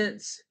loose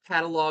sense,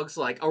 catalogs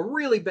like a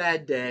really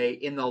bad day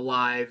in the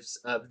lives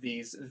of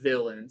these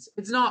villains.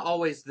 It's not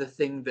always the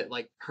thing that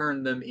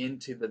turned them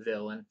into the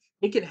villain.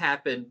 It can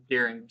happen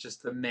during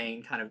just the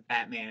main kind of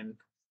Batman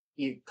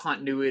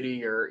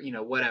continuity or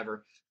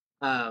whatever.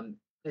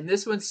 And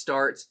this one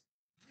starts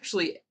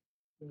actually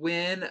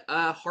when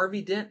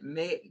Harvey Dent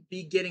may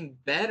be getting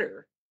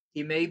better.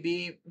 He may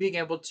be being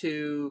able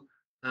to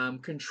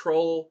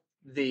control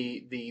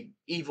the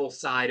evil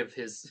side of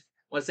his.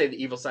 I want to say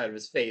the evil side of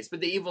his face,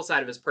 but the evil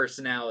side of his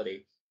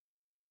personality.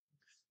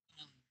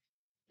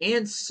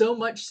 And so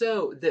much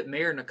so that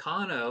Mayor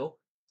Nakano,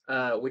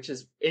 which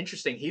is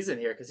interesting, he's in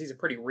here because he's a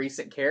pretty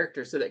recent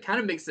character, so that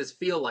kind of makes this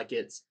feel like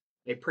it's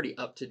a pretty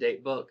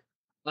up-to-date book,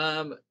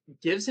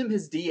 gives him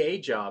his DA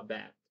job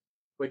back,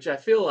 which I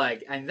feel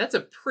like, and that's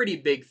a pretty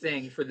big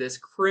thing for this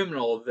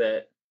criminal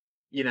that,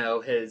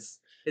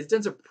 has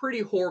done some pretty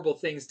horrible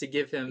things to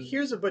give him.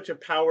 Here's a bunch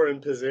of power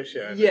and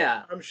position.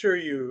 Yeah, I'm sure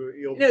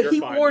you'll. He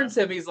warns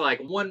him. He's like,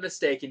 one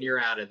mistake and you're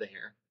out of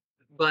there.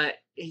 But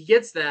he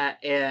gets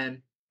that,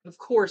 and of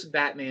course,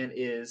 Batman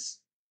is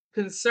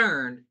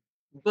concerned,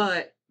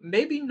 but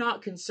maybe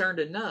not concerned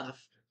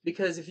enough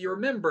because if you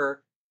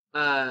remember,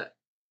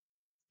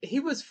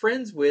 he was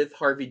friends with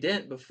Harvey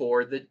Dent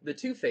before the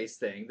Two-Face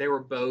thing. They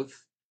were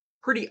both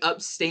pretty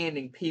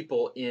upstanding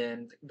people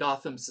in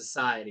Gotham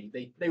society.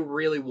 They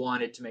really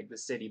wanted to make the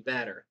city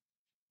better.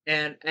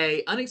 And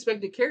a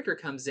unexpected character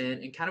comes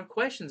in and kind of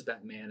questions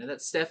Batman, and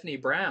that's Stephanie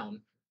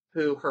Brown,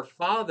 who her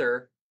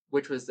father,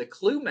 which was the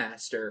Clue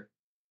Master,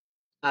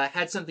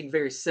 had something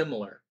very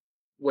similar,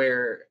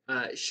 where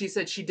she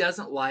said she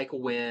doesn't like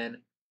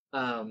when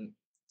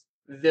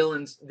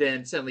villains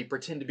then suddenly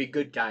pretend to be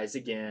good guys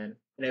again,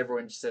 and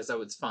everyone just says,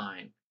 "Oh, it's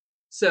fine."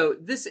 So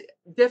this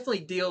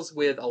definitely deals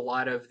with a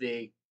lot of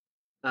the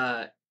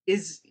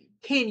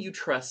can you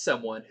trust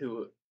someone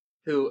who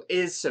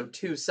is so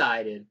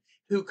two-sided,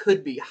 who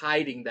could be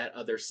hiding that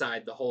other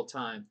side the whole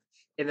time?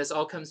 And this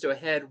all comes to a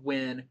head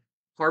when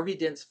Harvey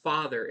Dent's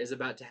father is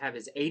about to have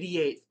his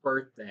 88th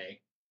birthday,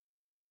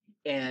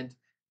 and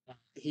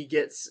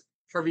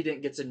Harvey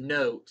Dent gets a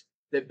note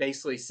that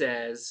basically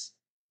says,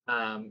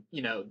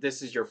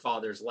 this is your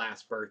father's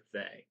last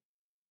birthday.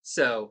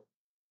 So,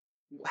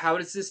 how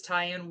does this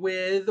tie in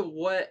with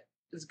what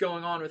is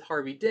going on with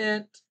Harvey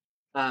Dent?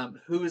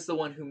 Who is the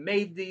one who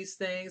made these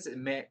things? It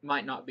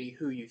might not be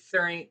who you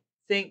think.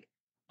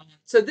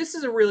 So this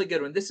is a really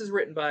good one. This is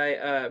written by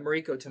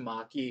Mariko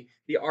Tamaki.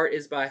 The art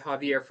is by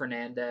Javier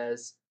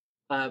Fernandez.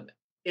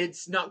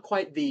 It's not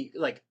quite the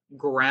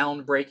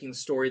groundbreaking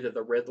story that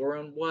the Riddler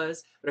one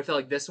was, but I feel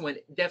like this one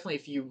definitely,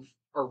 if you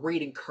are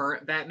reading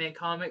current Batman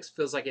comics,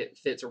 feels like it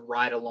fits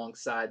right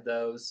alongside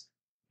those,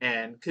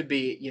 and could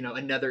be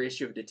another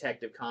issue of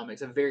Detective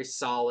Comics, a very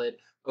solid,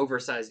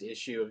 oversized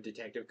issue of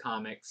Detective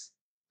Comics,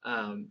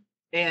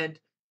 and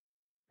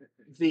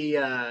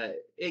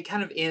it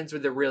kind of ends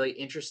with a really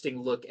interesting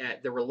look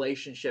at the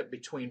relationship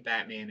between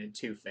Batman and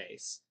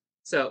Two-Face.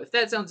 So if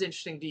that sounds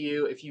interesting to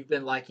you, if you've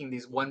been liking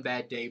these One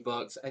Bad Day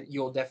books,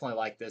 you'll definitely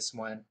like this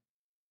one.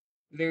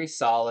 Very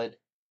solid.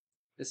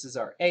 This is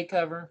our A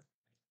cover.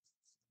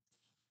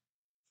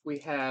 We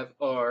have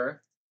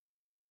our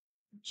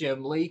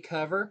Jim Lee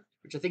cover,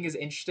 which I think is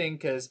interesting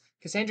because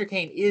Cassandra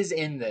Cain is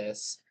in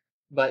this,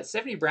 but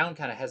Stephanie Brown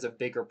kind of has a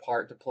bigger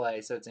part to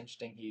play, so it's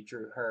interesting he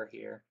drew her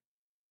here.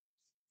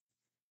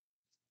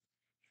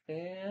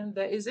 And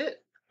that is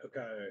it.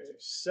 Okay,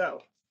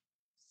 so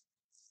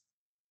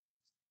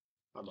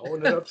I'm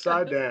holding it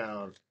upside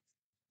down.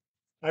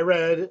 I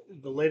read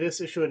the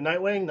latest issue of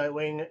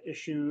Nightwing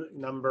issue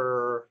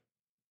number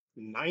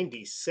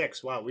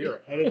 96. Wow, we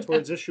are headed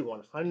towards issue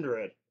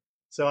 100.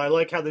 So I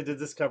like how they did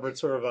this cover.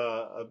 It's sort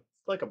of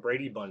like a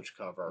Brady Bunch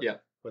cover. Yeah.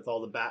 With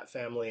all the Bat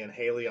family and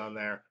Haley on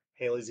there.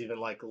 Haley's even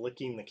like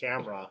licking the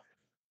camera.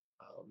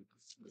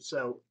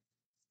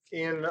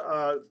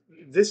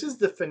 This is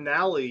the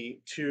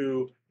finale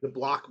to the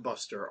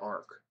Blockbuster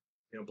arc.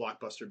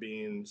 Blockbuster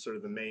being sort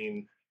of the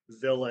main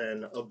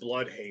villain of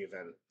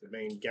Bloodhaven, the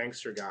main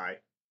gangster guy.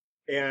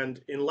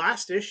 And in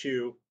last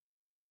issue,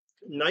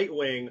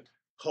 Nightwing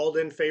called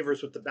in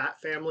favors with the Bat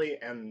family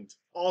and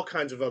all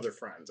kinds of other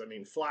friends. I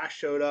mean, Flash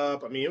showed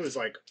up. I mean, it was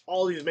like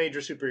all these major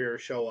superheroes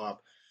show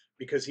up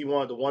because he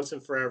wanted to once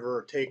and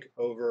forever take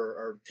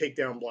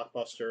down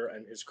Blockbuster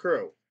and his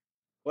crew.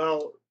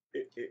 Well,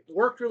 it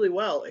worked really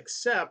well,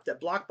 except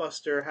that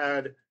Blockbuster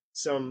had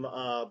some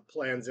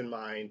plans in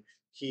mind.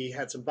 He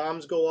had some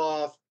bombs go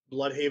off.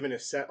 Bloodhaven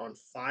is set on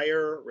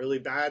fire really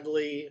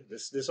badly.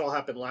 This all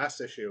happened last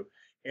issue.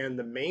 And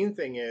the main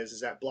thing is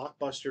that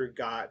Blockbuster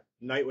got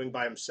Nightwing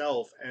by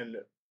himself and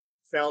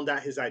found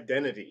out his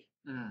identity.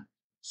 Mm.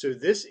 So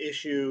this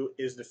issue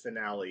is the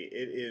finale.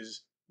 It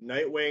is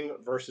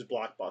Nightwing versus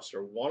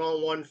Blockbuster.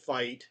 One-on-one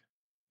fight.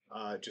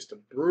 Just a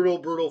brutal,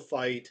 brutal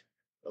fight.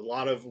 A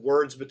lot of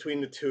words between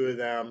the two of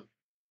them.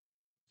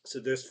 So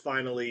this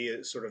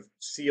finally sort of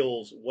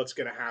seals what's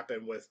going to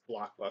happen with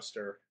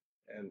Blockbuster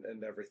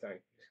and everything.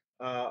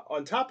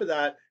 On top of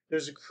that,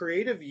 there's a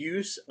creative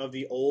use of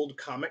the old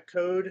comic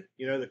code,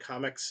 the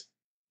comics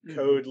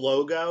code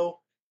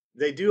logo.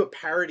 They do a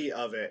parody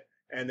of it,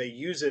 and they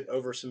use it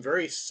over some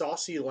very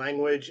saucy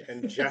language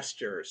and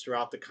gestures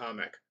throughout the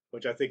comic,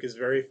 which I think is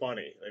very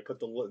funny. They put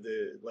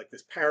the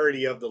this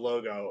parody of the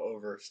logo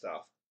over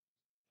stuff.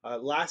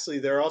 Lastly,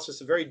 there are also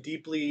some very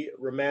deeply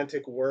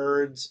romantic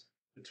words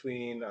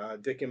between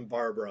Dick and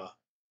Barbara,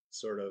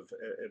 sort of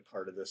a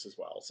part of this as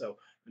well. So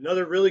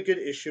another really good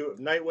issue of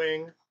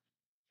Nightwing.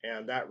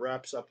 And that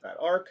wraps up that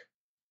arc.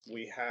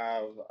 We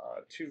have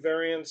two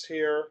variants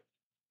here.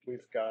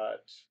 We've got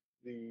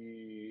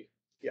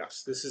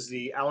this is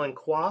the Alan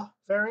Qua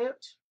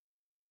variant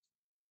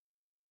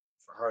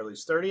for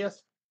Harley's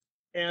 30th.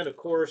 And of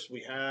course,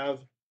 we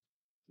have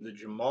the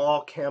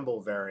Jamal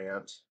Campbell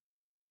variant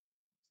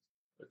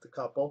with the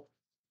couple.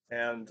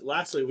 And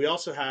lastly, we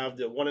also have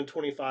the 1 in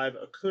 25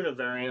 Acuna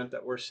variant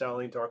that we're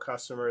selling to our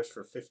customers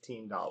for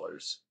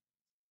 $15.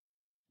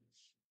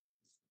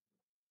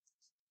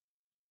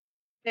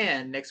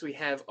 And next we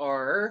have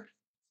our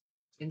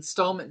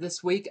installment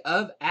this week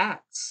of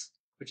A.X.E,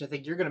 which I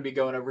think you're going to be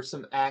going over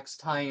some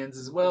A.X.E tie-ins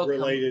as well.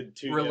 Related,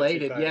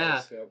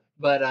 yeah. Yep.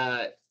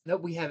 But no,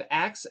 we have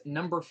A.X.E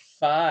number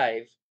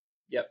 5.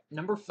 Yep,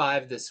 number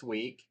 5 this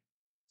week.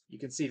 You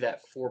can see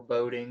that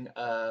foreboding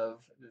of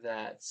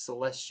that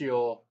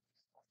celestial.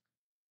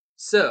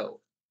 So,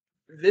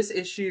 this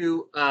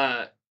issue,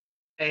 a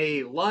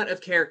lot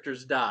of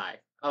characters die.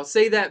 I'll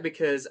say that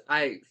because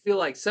I feel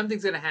like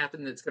something's going to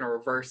happen that's going to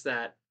reverse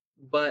that.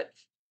 But,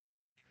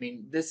 I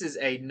mean, this is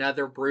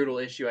another brutal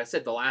issue. I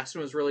said the last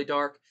one was really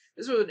dark.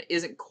 This one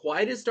isn't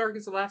quite as dark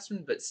as the last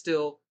one, but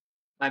still,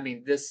 I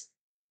mean,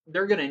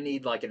 they're going to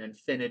need like an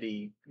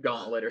infinity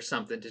gauntlet or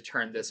something to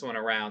turn this one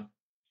around.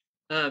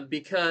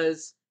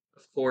 Because,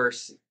 of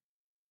course,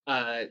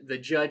 the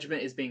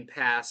judgment is being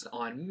passed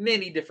on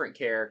many different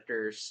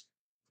characters.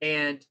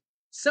 And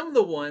some of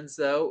the ones,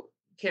 though,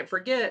 can't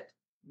forget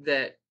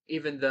that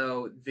even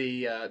though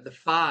the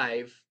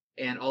 5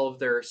 and all of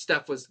their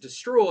stuff was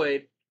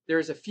destroyed,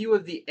 there's a few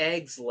of the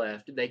eggs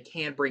left. They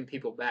can bring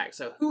people back.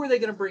 So who are they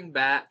going to bring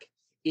back,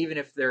 even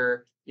if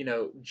they're,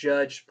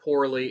 judged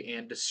poorly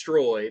and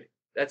destroyed?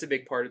 That's a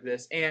big part of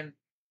this. And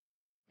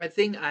I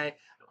think I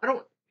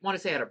don't want to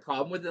say I had a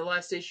problem with the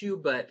last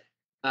issue, but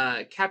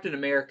Captain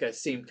America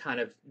seemed kind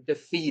of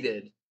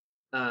defeated,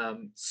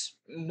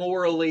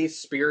 morally,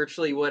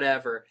 spiritually,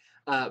 whatever.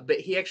 But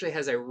he actually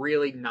has a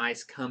really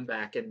nice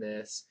comeback in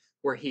this,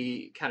 where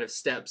he kind of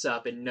steps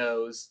up and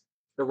knows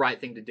the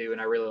right thing to do. And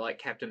I really like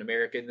Captain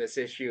America in this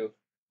issue.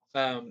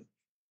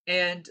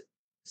 And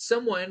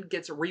someone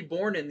gets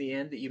reborn in the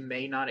end that you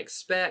may not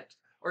expect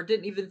or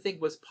didn't even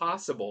think was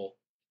possible.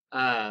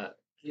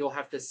 You'll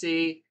have to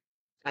see.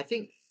 I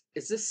think,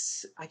 is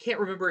this, I can't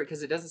remember it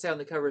because it doesn't say on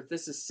the cover if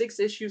this is 6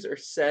 issues or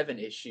 7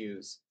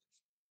 issues.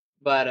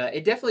 But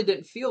it definitely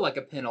didn't feel like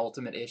a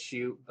penultimate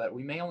issue, but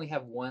we may only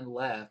have one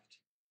left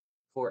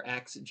for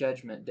Axe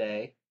Judgment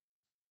Day.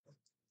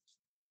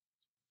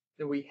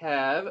 Then we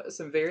have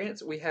some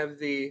variants. We have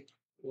the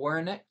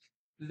Wernick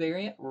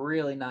variant,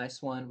 really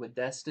nice one with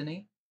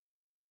Destiny.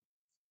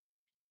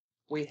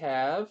 We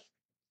have,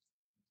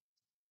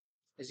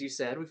 as you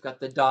said, we've got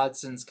the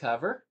Dodson's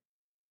cover.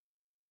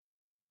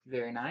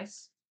 Very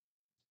nice.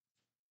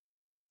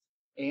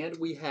 And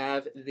we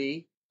have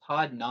the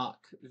Podnock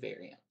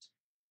variant.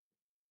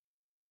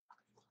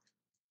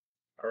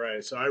 All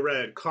right, so I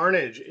read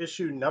Carnage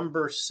issue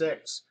number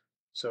 6.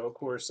 So, of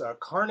course,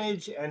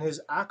 Carnage and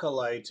his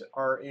acolyte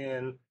are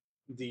in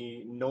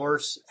the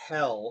Norse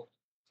Hell,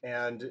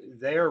 and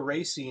they are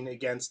racing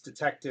against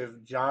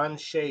Detective John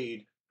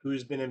Shade,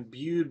 who's been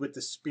imbued with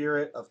the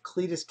spirit of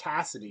Cletus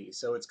Cassidy.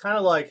 So it's kind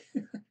of like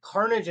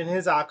Carnage and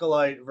his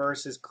acolyte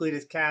versus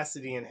Cletus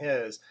Cassidy and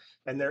his.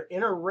 And they're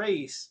in a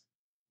race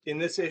in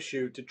this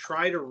issue to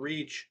try to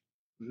reach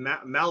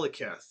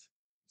Malekith.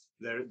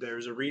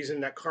 There's a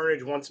reason that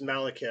Carnage wants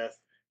Malekith,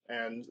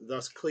 and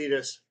thus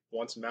Cletus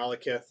wants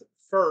Malekith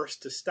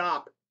first to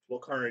stop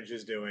what Carnage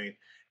is doing.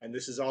 And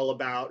this is all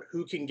about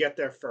who can get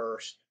there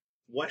first,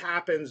 what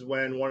happens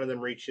when one of them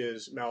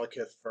reaches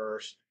Malekith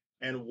first,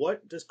 and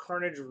what does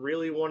Carnage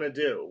really want to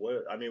do?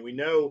 We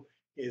know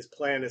his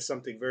plan is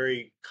something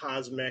very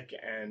cosmic,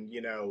 and,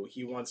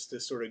 he wants to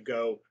sort of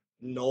go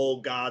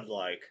null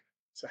godlike.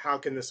 So how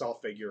can this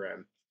all figure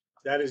in?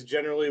 That is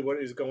generally what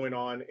is going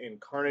on in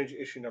Carnage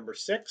issue number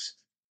 6.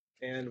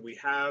 And we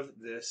have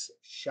this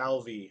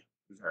Shalvey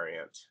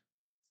variant.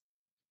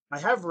 I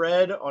have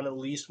read on at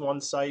least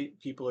one site,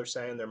 people are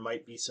saying there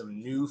might be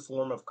some new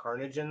form of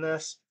Carnage in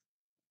this.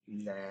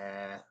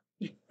 Nah.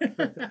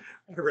 I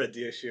read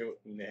the issue.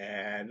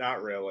 Nah,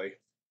 not really.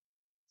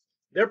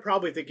 They're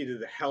probably thinking of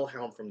the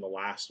Hellhound from the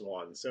last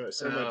one. So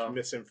much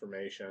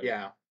misinformation.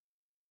 Yeah.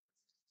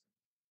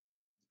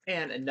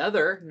 And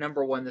another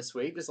number 1 this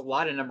week. There's a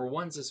lot of number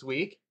 1s this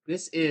week.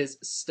 This is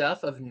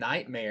Stuff of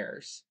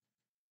Nightmares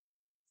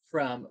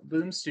from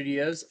Boom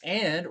Studios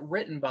and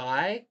written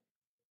by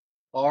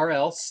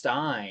R.L.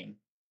 Stine.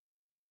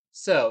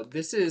 So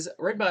this is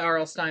written by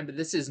R.L. Stine, but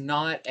this is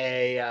not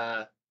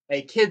a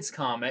kids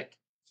comic.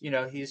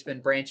 He's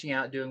been branching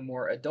out, doing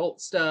more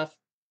adult stuff.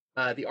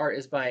 The art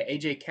is by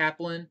A.J.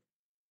 Kaplan,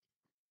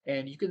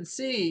 and you can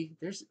see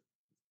there's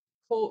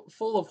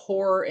full of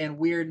horror and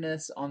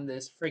weirdness on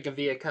this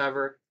Frigavia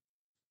cover.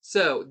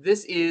 So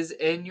this is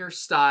in your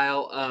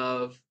style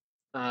of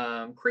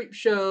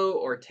Creepshow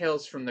or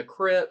Tales from the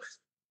Crypt,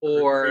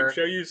 or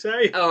Creepshow, you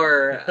say?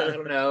 Or I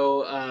don't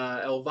know,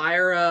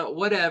 Elvira,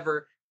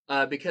 whatever.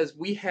 Because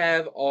we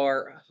have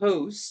our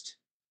host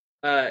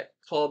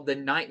called the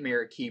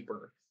Nightmare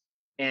Keeper,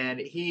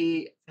 and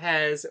he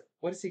has,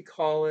 what does he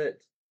call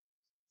it?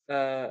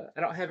 I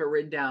don't have it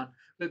written down,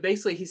 but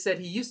basically he said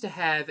he used to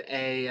have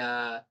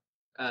a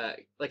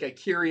like a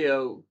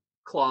curio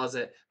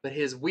closet, but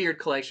his weird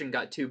collection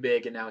got too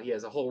big, and now he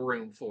has a whole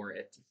room for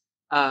it.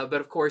 But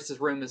of course, his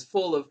room is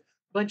full of a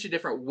bunch of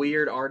different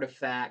weird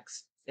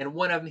artifacts, and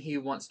one of them he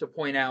wants to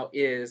point out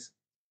is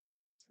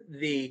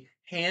the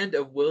hand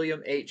of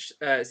William H.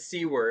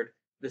 Seward,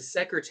 the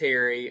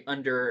secretary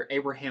under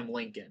Abraham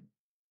Lincoln,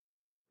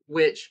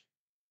 which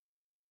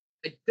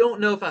I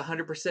don't know if I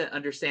 100%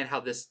 understand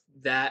how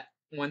that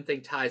one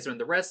thing ties in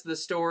the rest of the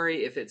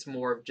story, if it's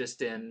more of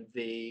just in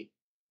the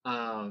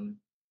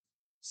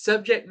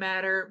subject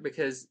matter,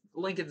 because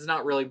Lincoln's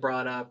not really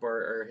brought up,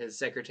 or his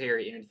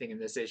secretary, anything in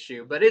this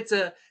issue. But it's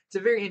a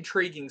very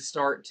intriguing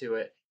start to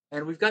it.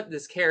 And we've got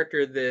this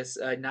character, this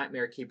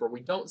Nightmare Keeper.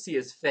 We don't see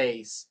his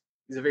face.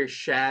 He's a very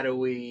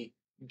shadowy,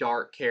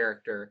 dark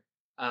character.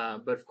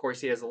 But of course,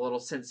 he has a little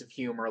sense of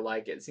humor,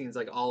 like it seems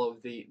like all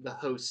of the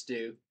hosts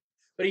do.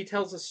 But he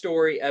tells a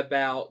story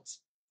about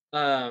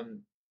a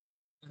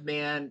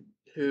man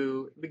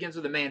who begins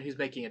with a man who's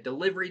making a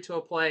delivery to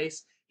a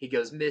place. He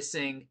goes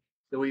missing.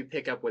 Then we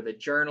pick up with a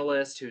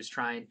journalist who's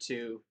trying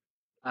to,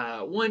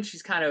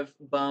 she's kind of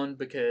bummed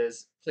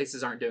because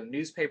places aren't doing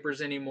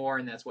newspapers anymore,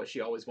 and that's what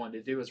she always wanted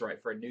to do, is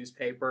write for a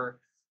newspaper.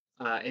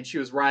 And she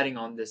was writing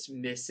on this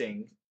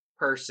missing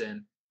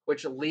person,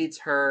 which leads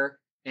her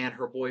and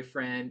her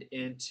boyfriend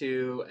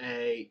into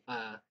a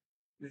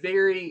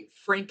very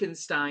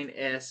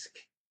Frankenstein-esque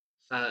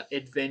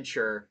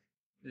adventure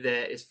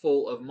that is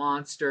full of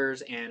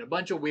monsters and a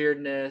bunch of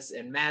weirdness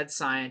and mad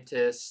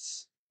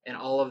scientists and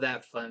all of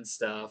that fun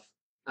stuff.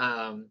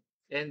 And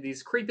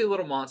these creepy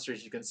little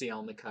monsters you can see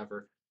on the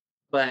cover.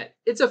 But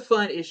it's a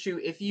fun issue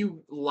if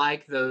you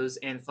like those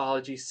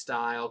anthology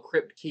style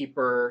Crypt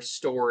Keeper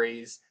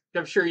stories.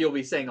 I'm sure you'll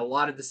be saying a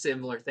lot of the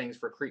similar things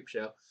for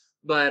Creepshow,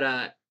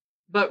 but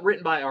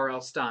written by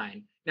R.L.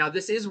 Stine. Now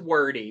this is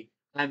wordy.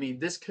 I mean,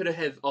 this could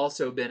have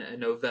also been a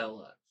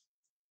novella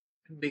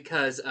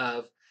because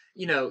of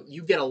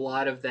you get a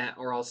lot of that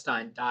R.L.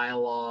 Stine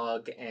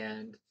dialogue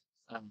and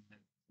um,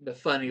 the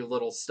funny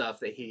little stuff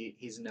that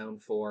he's known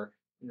for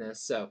in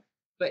this. So,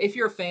 but if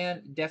you're a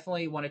fan,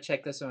 definitely want to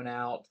check this one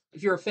out.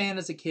 If you're a fan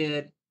as a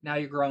kid, now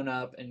you're grown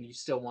up and you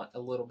still want a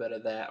little bit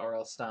of that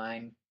R.L.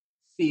 Stine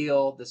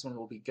feel, this one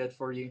will be good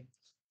for you.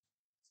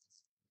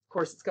 Of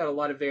course, it's got a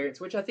lot of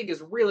variants, which I think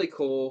is really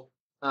cool.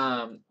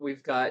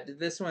 We've got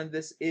this one.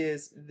 This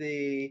is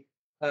the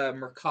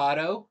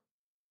Mercado,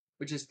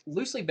 which is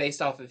loosely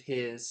based off of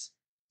his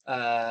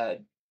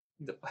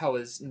how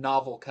his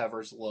novel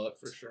covers look.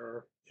 For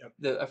sure.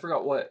 Yep. I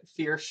forgot what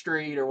Fear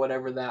Street or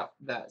whatever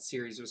that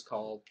series was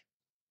called.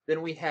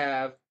 Then we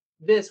have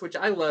this, which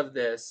I love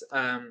this.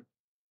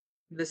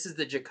 This is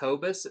the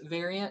Jacobus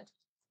variant,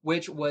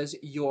 which was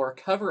your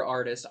cover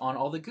artist on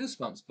all the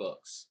Goosebumps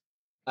books.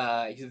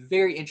 He's a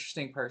very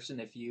interesting person.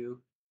 If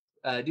you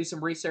do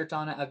some research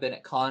on it, I've been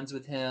at cons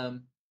with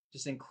him.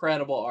 Just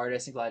incredible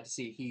artist, and glad to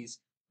see he's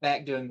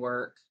back doing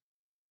work.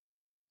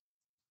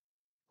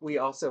 We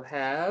also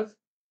have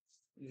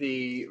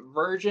the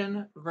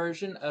Virgin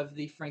version of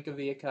the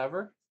Francavilla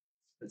cover.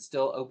 It's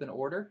still open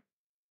order.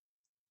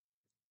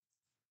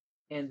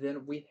 And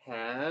then we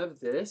have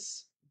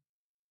this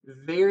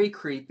very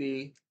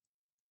creepy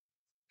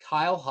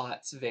Kyle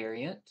Hotz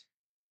variant.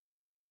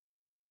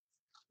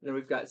 Then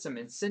we've got some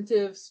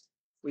incentives.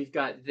 We've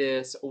got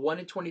this 1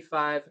 in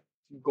 25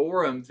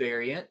 Gorham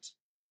variant.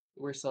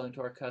 We're selling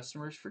to our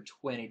customers for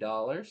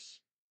 $20.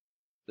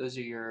 Those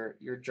are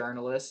your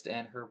journalist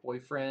and her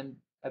boyfriend,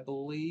 I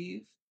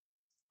believe.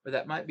 Or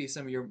that might be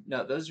some of your...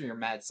 No, those are your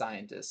mad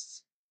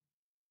scientists.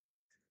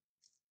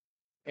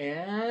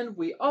 And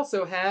we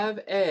also have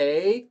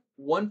a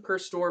 1 per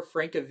store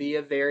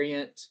Francavilla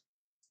variant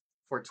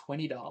for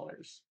 $20.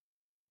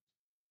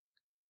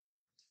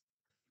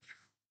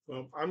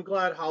 Well, I'm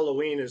glad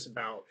Halloween is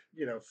about,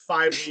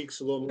 5 weeks,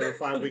 a little more than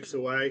 5 weeks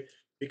away,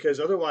 because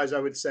otherwise I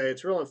would say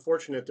it's real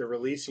unfortunate they're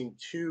releasing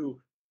 2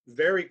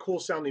 very cool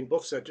sounding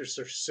books that just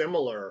are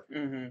similar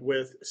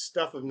with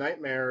Stuff of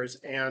Nightmares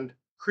and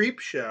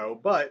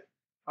Creepshow. But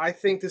I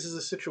think this is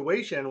a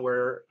situation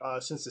where,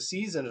 since the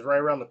season is right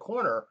around the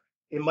corner,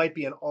 it might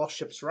be an all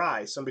ships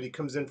rise. Somebody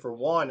comes in for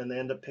one and they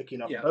end up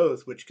picking up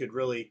both, which could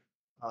really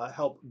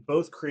help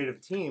both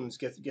creative teams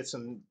get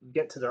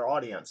to their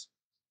audience.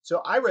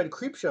 So I read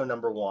Creepshow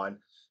 #1.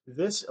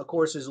 This, of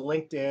course, is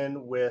linked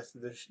in with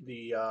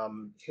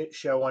the hit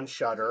show on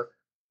Shudder,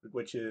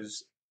 which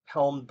is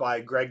helmed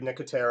by Greg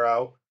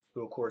Nicotero,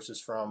 who, of course, is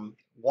from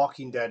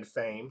Walking Dead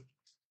fame.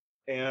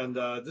 And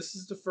this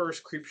is the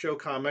first Creepshow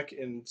comic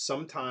in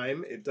some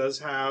time. It does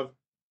have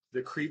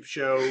the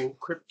Creepshow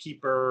Crypt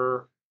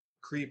Keeper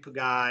creep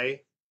guy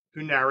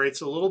who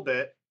narrates a little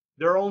bit.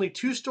 There are only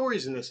 2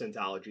 stories in this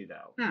anthology,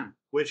 though,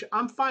 which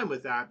I'm fine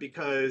with that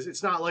because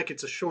it's not like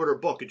it's a shorter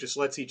book. It just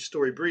lets each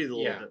story breathe a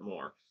little bit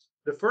more.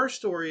 The first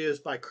story is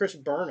by Chris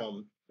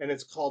Burnham, and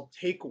it's called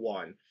Take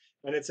One.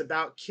 And it's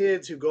about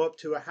kids who go up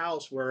to a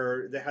house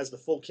where it has the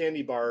full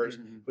candy bars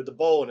with the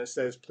bowl, and it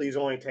says, "Please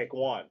only take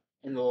one."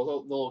 And the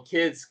little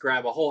kids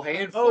grab a whole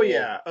handful. Oh,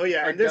 yeah.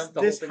 And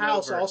this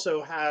house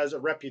also has a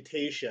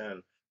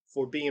reputation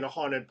for being a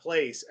haunted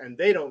place, and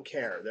they don't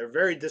care. They're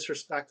very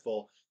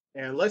disrespectful.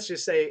 And let's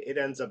just say it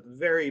ends up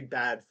very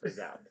bad for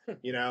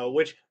them,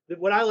 which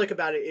what I like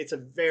about it, it's a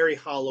very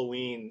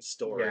Halloween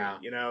story. Yeah.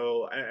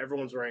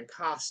 Everyone's wearing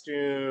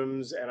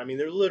costumes, and I mean,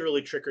 they're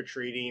literally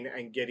trick-or-treating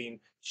and getting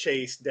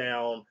chased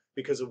down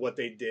because of what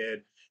they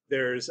did.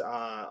 There's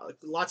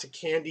lots of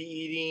candy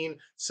eating,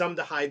 some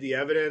to hide the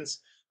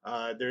evidence.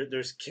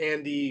 There's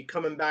candy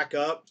coming back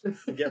up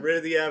to get rid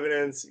of the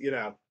evidence,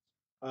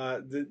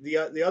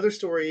 The other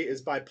story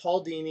is by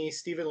Paul Dini,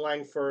 Stephen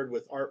Langford,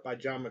 with art by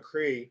John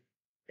McCree,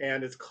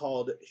 and it's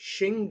called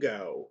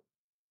Shingo.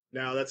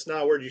 Now, that's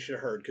not a word you should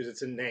have heard because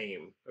it's a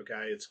name,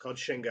 okay? It's called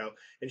Shingo.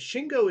 And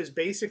Shingo is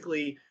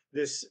basically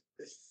this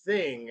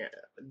thing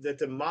that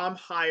the mom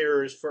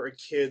hires for a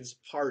kid's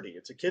party.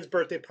 It's a kid's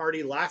birthday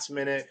party, last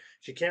minute.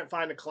 She can't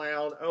find a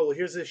clown. Oh, well,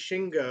 here's this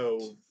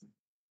Shingo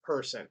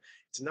person.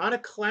 It's not a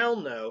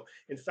clown, though.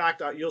 In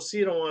fact, you'll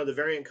see it on one of the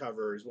variant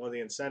covers, one of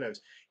the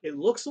incentives. It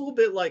looks a little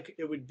bit like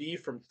it would be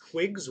from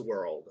Twig's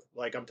world.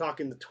 Like, I'm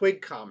talking the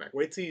Twig comic.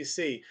 Wait till you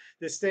see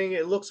this thing.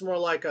 It looks more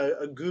like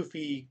a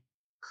goofy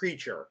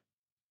creature.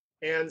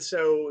 And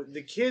so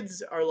the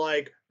kids are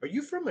like, "Are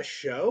you from a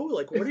show?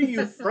 Like, what are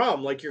you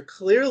from? Like, you're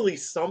clearly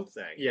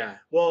something." Yeah.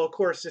 Well, of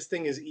course, this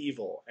thing is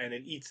evil, and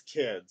it eats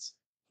kids.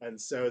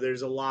 And so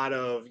there's a lot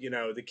of,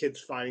 the kids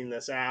finding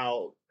this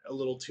out a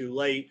little too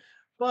late.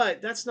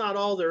 But that's not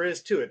all there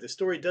is to it. The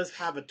story does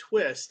have a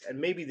twist, and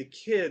maybe the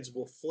kids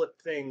will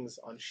flip things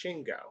on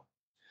Shingo.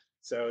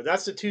 So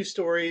that's the two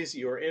stories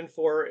you're in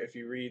for if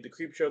you read the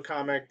Creepshow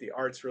comic. The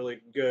art's really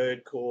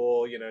good,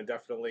 cool,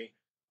 definitely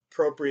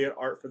appropriate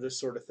art for this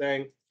sort of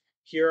thing.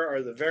 Here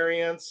are the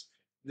variants.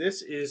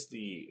 This is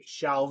the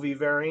Shalvey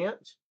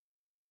variant.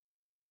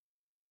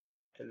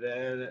 And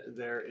then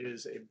there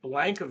is a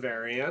blank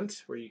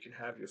variant where you can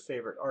have your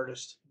favorite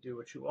artist do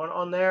what you want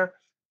on there.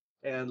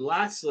 And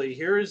lastly,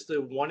 here is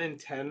the 1 in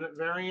 10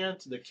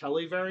 variant, the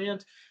Kelly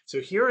variant. So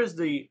here is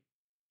the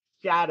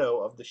shadow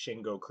of the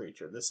Shingo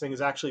creature. This thing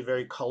is actually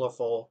very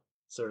colorful,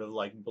 sort of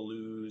like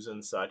blues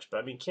and such. But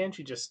I mean, can't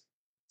you just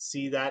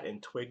see that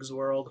in Twig's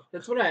world?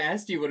 That's what I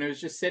asked you when it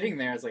was just sitting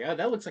there. I was like, oh,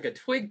 that looks like a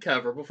Twig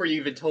cover before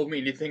you even told me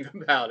anything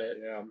about it.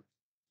 Yeah.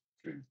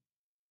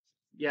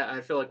 Yeah,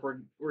 I feel like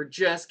we're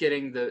just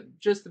getting the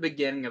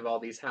beginning of all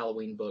these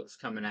Halloween books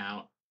coming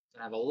out.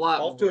 I have a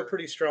lot Off more. to a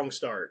pretty strong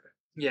start.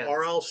 Yeah.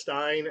 R.L.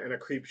 Stein and a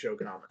Creepshow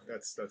comic.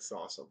 That's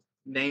awesome.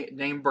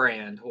 Name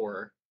brand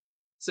horror.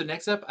 So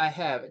next up, I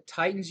have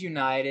Titans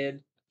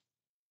United,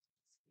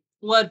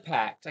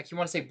 Bloodpact. I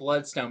want to say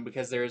Bloodstone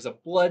because there is a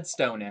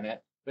Bloodstone in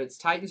it, but it's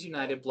Titans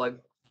United Blood.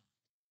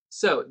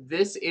 So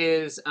this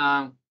is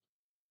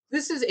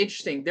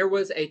interesting. There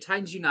was a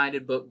Titans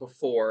United book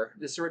before.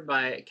 This is written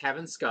by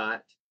Kevin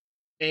Scott,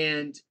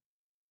 and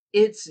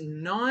it's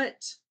not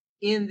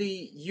in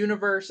the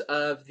universe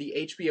of the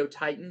HBO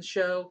Titans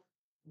show,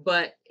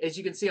 but as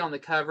you can see on the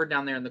cover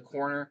down there in the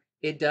corner,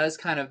 it does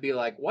kind of be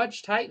like,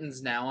 watch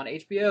Titans now on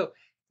HBO.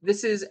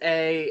 This is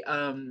a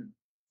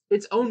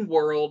its own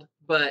world,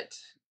 but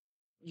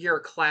you're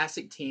a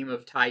classic team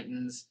of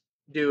Titans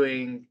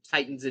doing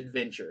Titans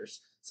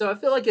adventures. So I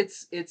feel like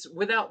it's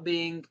without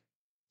being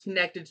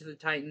connected to the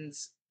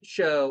Titans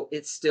show,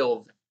 it's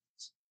still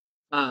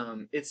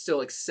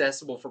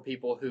accessible for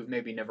people who've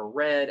maybe never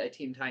read a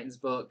Teen Titans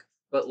book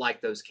but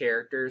like those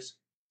characters.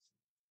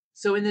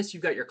 So in this,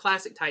 you've got your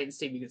classic Titans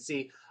team. You can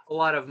see a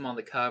lot of them on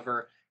the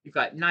cover. You've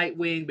got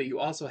Nightwing, but you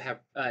also have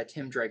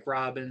Tim Drake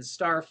Robbins,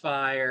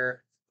 Starfire,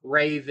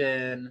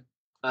 Raven.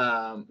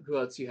 Who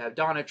else you have?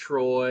 Donna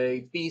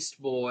Troy, Beast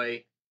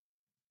Boy.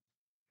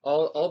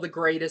 All the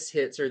greatest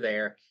hits are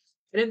there.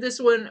 And in this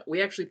one,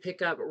 we actually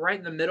pick up right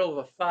in the middle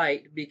of a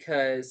fight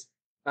because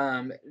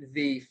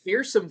the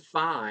Fearsome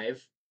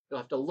Five, you'll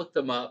have to look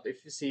them up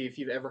if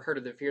you've ever heard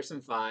of the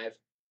Fearsome Five,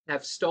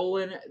 have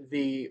stolen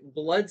the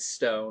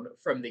Bloodstone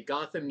from the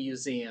Gotham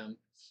Museum.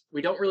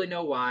 We don't really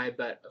know why,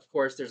 but of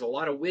course there's a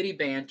lot of witty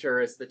banter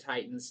as the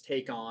Titans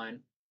take on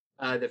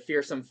the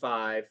Fearsome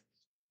Five.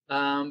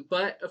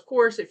 But of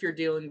course, if you're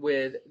dealing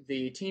with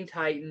the Teen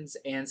Titans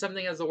and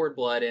something has the word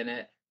blood in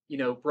it,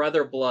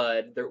 Brother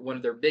Blood, one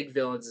of their big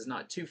villains, is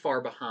not too far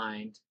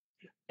behind.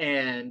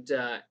 And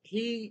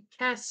he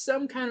casts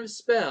some kind of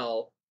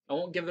spell, I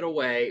won't give it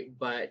away,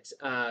 but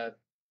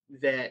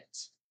that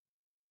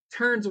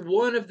turns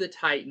one of the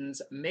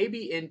Titans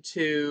maybe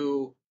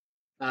into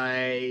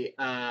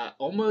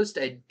almost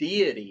a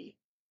deity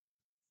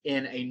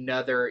in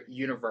another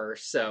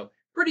universe. So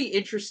pretty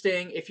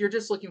interesting. If you're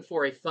just looking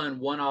for a fun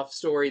one-off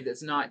story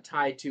that's not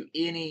tied to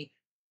any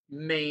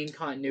main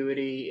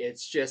continuity,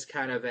 it's just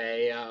kind of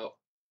a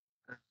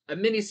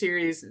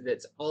mini-series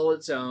that's all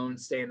its own,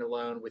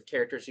 standalone, with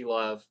characters you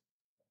love.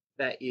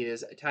 That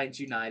is Titans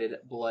United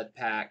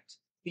Bloodpact.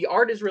 The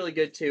art is really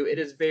good too. It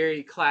is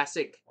very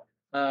classic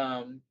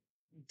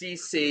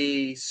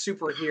DC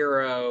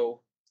superhero.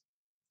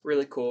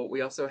 Really cool.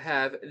 We also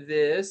have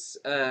this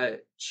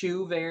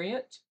Chew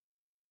variant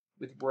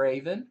with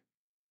Raven.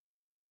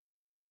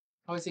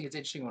 I always think it's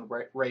interesting when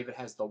Raven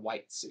has the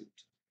white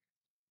suit.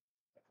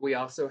 We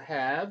also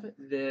have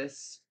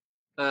this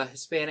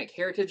Hispanic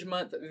Heritage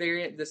Month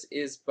variant. This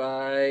is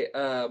by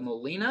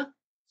Molina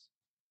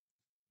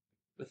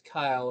with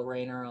Kyle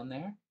Rayner on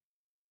there.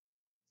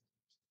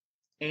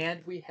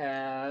 And we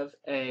have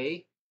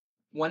a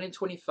 1 in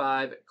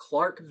 25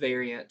 Clark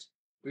variant.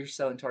 We're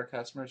selling to our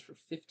customers for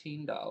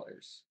 $15.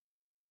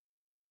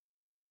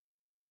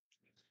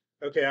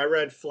 Okay, I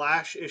read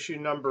Flash issue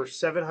number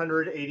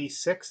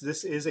 786.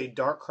 This is a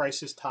Dark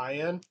Crisis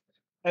tie-in.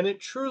 And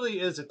it truly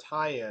is a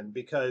tie-in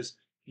because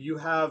you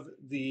have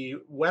the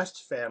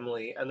West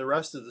family and the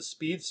rest of the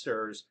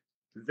speedsters.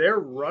 They're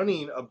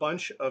running a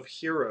bunch of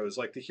heroes,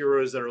 like the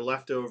heroes that are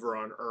left over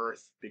on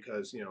Earth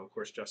because, of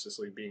course, Justice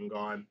League being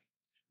gone.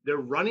 They're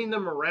running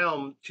them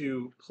around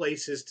to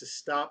places to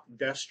stop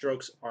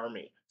Deathstroke's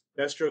army.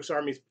 Deathstroke's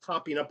army's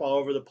popping up all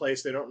over the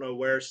place. They don't know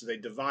where, so they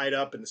divide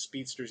up, and the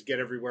speedsters get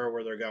everywhere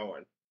where they're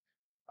going.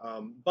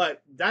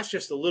 But that's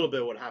just a little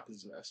bit of what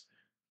happens in this.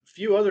 A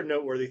few other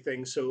noteworthy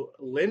things. So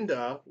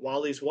Linda,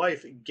 Wally's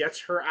wife, gets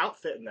her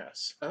outfit in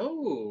this.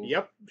 Oh.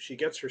 Yep, she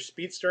gets her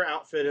speedster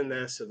outfit in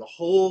this. So the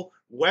whole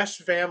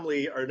West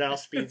family are now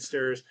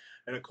speedsters.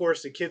 And of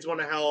course, the kids want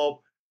to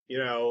help.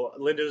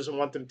 Linda doesn't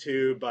want them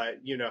to,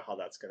 but you know how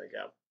that's going to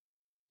go.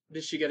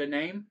 Does she get a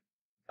name?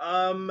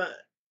 No,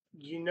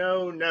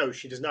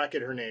 she does not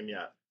get her name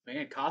yet.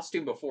 Man,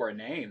 costume before a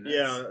name.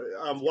 Yeah, That's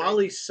great.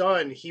 Wally's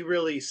son, he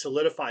really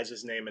solidifies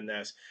his name in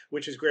this,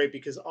 which is great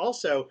because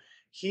also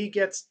he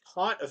gets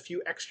taught a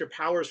few extra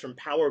powers from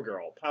Power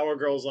Girl. Power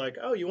Girl's like,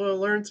 "Oh, you want to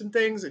learn some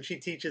things?" And she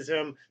teaches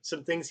him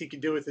some things he can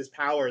do with his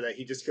power that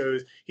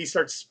he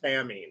starts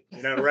spamming,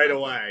 right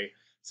away.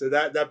 So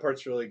that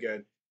part's really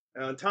good.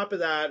 And on top of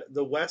that,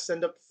 the West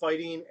end up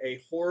fighting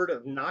a horde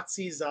of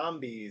Nazi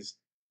zombies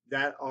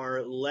that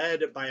are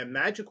led by a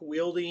magic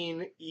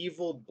wielding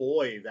evil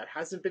boy that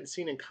hasn't been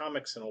seen in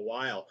comics in a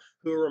while,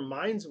 who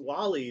reminds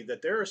Wally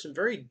that there are some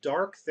very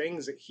dark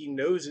things that he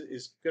knows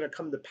is going to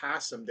come to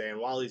pass someday. And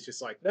Wally's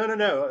just like, no, no,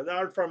 no,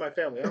 not in front of my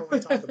family. I don't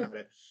want to talk about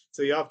it.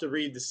 So you have to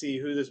read to see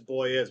who this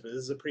boy is. But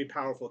this is a pretty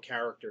powerful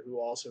character who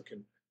also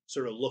can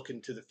sort of look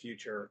into the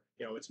future.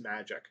 It's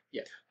magic.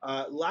 Yeah.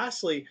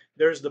 Lastly,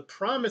 there's the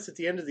promise at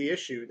the end of the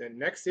issue that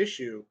next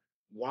issue,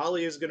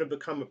 Wally is going to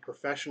become a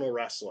professional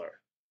wrestler.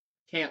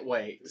 Can't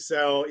wait.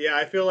 So yeah,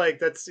 I feel like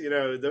that's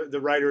the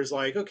writer's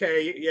like,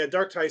 okay, yeah,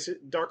 Dark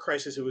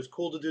Crisis. It was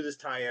cool to do this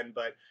tie-in,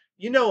 but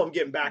I'm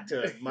getting back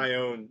to my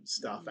own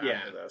stuff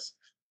after this.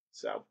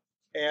 So,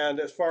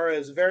 and as far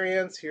as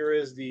variants, here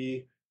is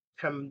the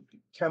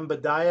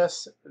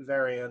Cambadias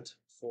variant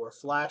for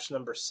Flash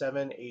number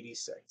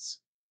 786.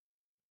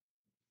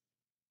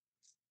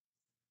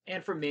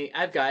 And for me,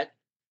 I've got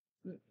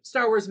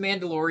Star Wars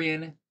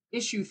Mandalorian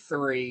issue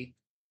 3.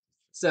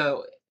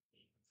 So,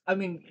 I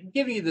mean,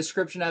 giving you the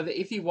description of it,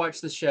 if you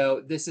watch the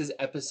show, this is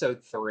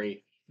episode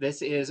 3.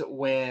 This is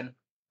when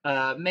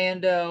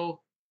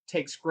Mando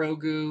takes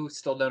Grogu,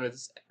 still known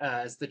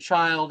as the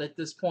child at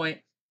this point.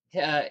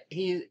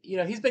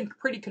 He's been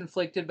pretty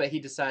conflicted, but he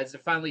decides to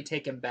finally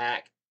take him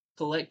back,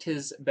 collect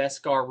his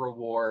Beskar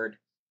reward,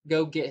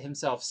 go get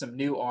himself some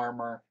new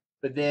armor.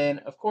 But then,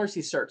 of course,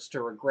 he starts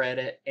to regret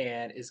it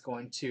and is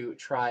going to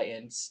try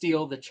and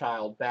steal the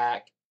child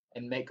back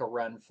and make a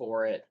run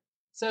for it.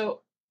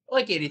 So,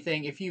 like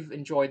anything, if you've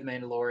enjoyed The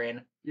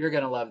Mandalorian, you're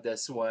going to love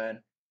this one.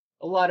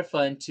 A lot of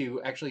fun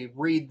to actually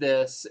read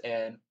this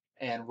and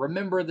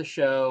remember the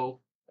show.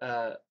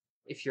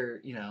 If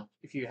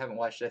you haven't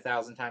watched it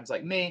 1,000 times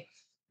like me,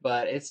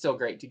 but it's still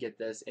great to get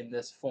this in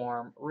this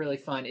form. Really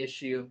fun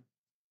issue.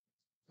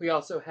 We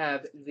also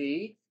have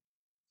the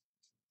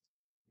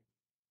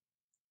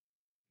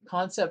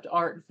concept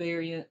art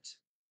variant,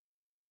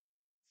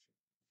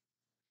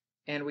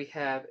 and we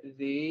have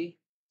the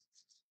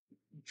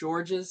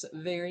George's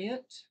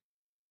variant,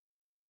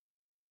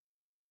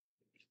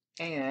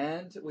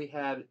 and we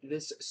have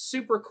this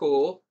super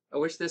cool. I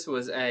wish this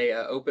was a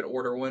open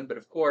order one, but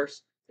of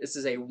course this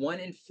is a 1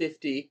 in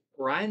 50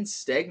 Ryan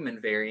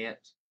Stegman variant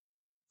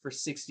for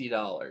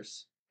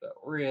 $60. But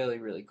really,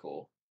 really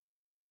cool.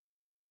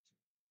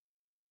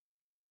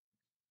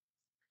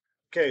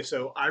 Okay,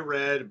 so I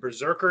read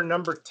Berserker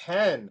number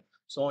 10.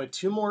 So only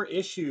 2 more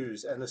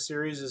issues and the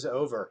series is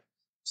over.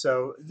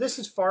 So this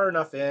is far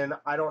enough in.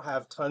 I don't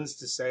have tons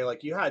to say.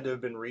 Like, you had to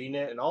have been reading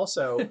it. And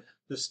also,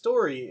 the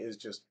story is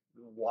just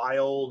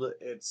wild.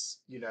 It's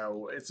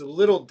a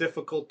little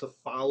difficult to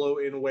follow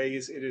in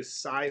ways. It is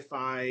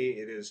sci-fi,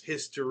 it is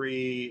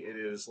history, it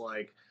is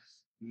like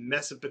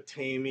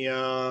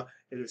Mesopotamia,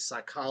 it is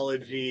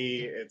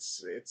psychology,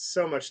 it's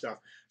so much stuff.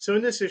 So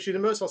in this issue, the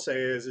most I'll say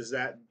is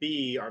that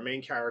B, our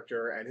main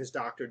character, and his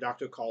doctor,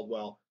 Dr.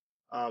 Caldwell,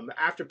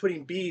 after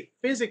putting B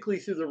physically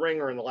through the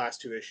ringer in the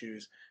last 2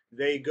 issues,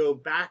 they go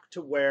back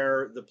to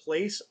where the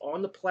place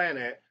on the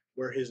planet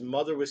where his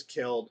mother was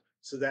killed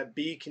so that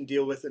B can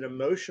deal with an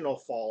emotional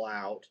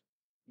fallout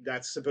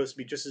that's supposed to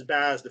be just as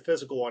bad as the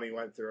physical one he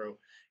went through.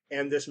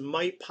 And this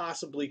might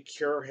possibly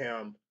cure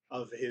him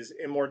of his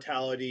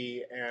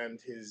immortality and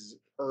his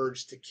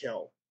urge to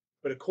kill.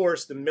 But of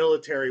course, the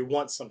military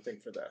wants something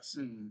for this.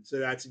 So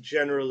that's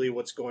generally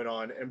what's going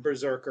on. And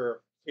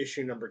Berserker,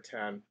 issue number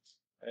 10.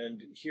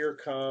 And here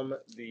come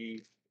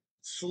the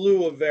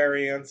slew of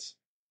variants.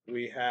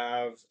 We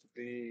have let's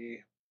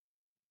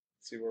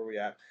see where we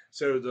at.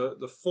 So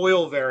the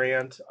foil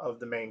variant of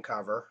the main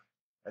cover.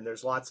 And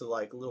there's lots of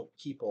like little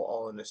people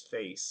all in his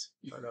face.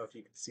 I don't know if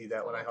you can see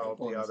that when I hold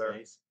the other.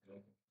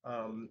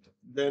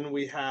 Then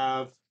we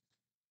have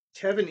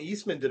Kevin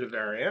Eastman did a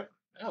variant.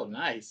 Oh,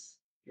 nice.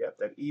 Yep,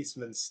 that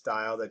Eastman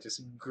style, that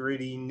just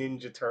gritty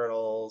Ninja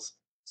Turtles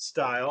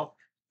style.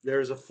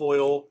 There's a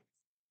foil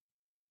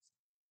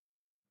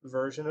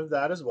version of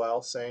that as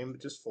well. Same,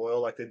 just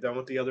foil like they've done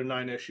with the other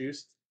 9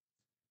 issues.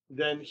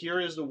 Then here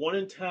is the 1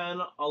 in 10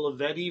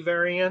 Olivetti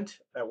variant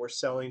that we're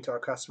selling to our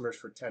customers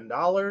for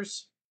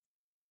 $10.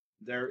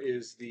 There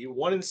is the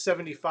 1 in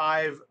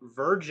 75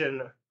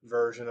 Virgin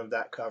version of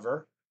that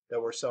cover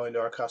that we're selling to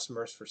our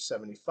customers for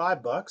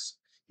 $75.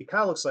 He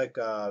kind of looks like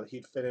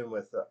he'd fit in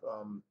with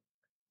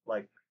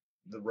like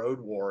the Road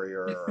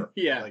Warrior or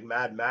like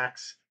Mad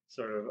Max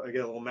sort of. I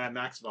get a little Mad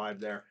Max vibe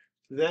there.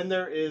 Then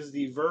there is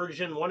the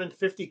Virgin 1 in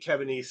 50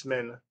 Kevin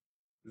Eastman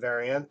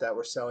variant that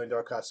we're selling to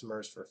our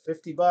customers for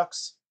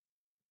 $50.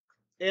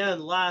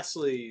 And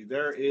lastly,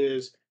 there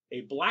is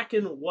a black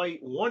and white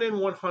 1 in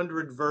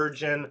 100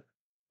 Virgin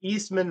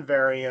Eastman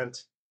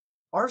variant.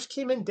 Ours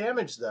came in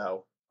damaged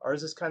though.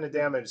 Ours is kind of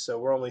damaged, so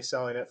we're only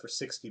selling it for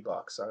 $60.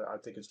 I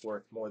think it's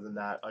worth more than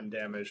that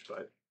undamaged,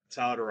 but that's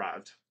how it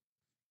arrived.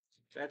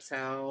 That's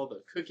how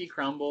the cookie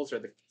crumbles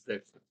or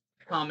the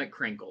comic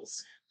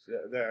crinkles.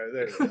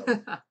 There you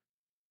go.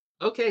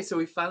 Okay, so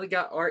we finally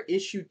got our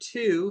issue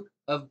 2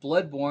 of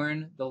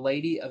Bloodborne, The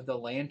Lady of the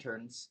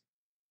Lanterns.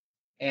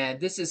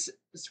 And it's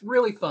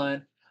really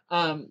fun.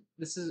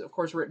 This is, of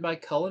course, written by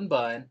Cullen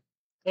Bunn.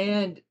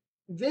 And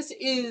this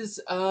is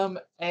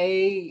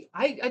I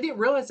didn't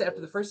realize that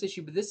after the first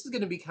issue, but this is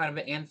going to be kind of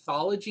an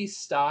anthology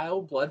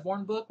style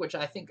Bloodborne book, which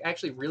I think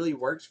actually really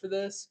works for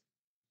this.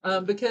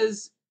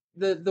 Because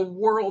the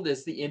world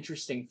is the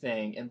interesting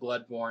thing in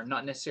Bloodborne,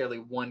 not necessarily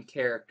one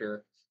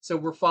character. So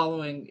we're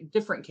following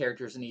different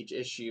characters in each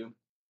issue.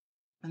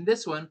 And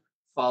this one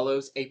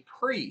follows a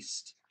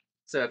priest.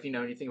 So if you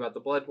know anything about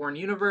the Bloodborne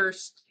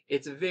universe,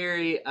 it's a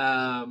very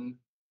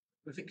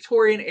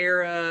Victorian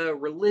era,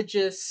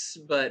 religious,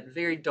 but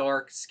very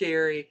dark,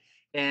 scary.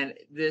 And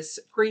this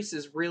priest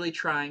is really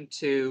trying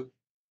to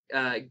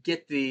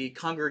get the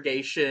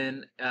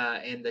congregation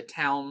and the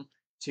town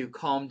to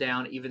calm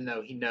down, even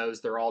though he knows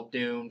they're all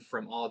doomed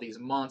from all these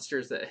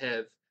monsters that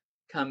have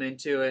come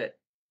into it.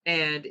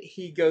 And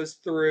he goes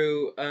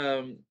through.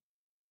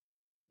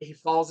 He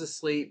falls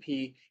asleep.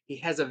 He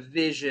has a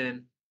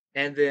vision,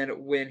 and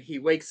then when he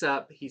wakes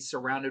up, he's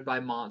surrounded by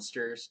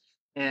monsters.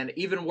 And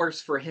even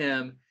worse for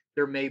him,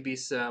 there may be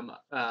some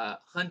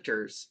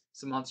hunters,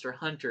 some monster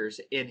hunters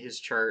in his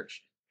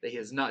church that he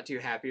is not too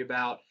happy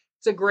about.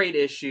 It's a great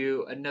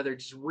issue. Another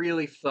just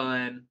really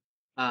fun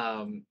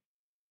um,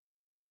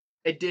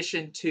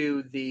 addition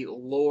to the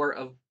lore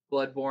of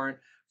Bloodborne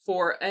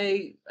for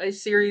a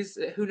series.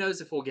 Who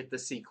knows if we'll get the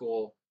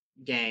sequel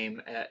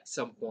game at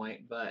some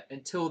point, but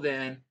until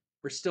then,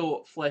 we're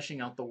still fleshing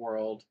out the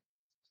world.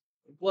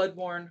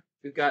 Bloodborne,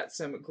 we've got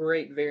some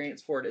great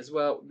variants for it as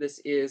well.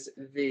 This is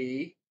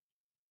the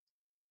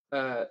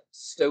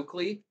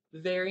Stokely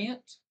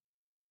variant.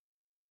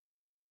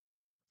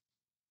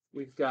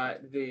 We've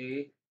got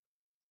the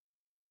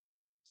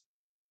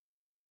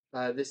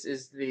this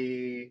is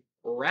the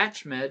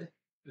Rachmed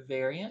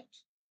variant.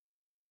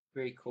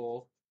 Very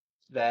cool.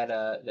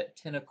 That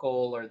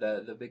tentacle or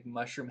the big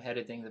mushroom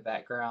headed thing in the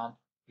background.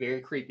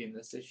 Very creepy in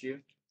this issue.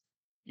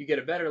 You get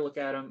a better look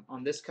at him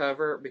on this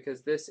cover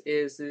because this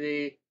is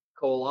the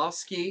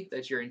Kowalski.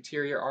 That's your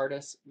interior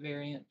artist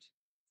variant.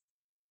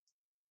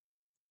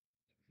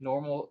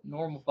 Normal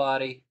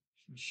body,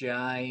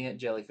 giant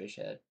jellyfish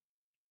head.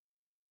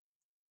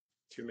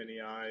 Too many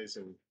eyes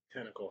and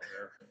tentacle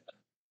hair.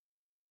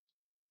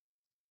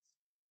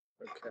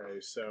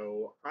 Okay,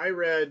 so I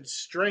read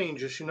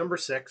Strange issue number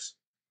 6.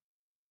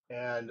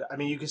 And I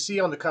mean, you can see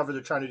on the cover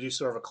they're trying to do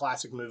sort of a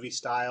classic movie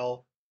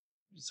style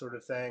sort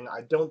of thing.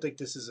 I don't think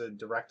this is a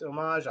direct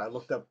homage. I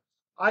looked up,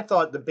 I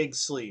thought The Big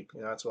Sleep,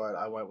 that's what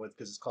I went with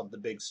because it's called The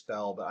Big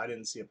Spell, but I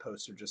didn't see a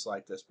poster just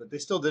like this. But they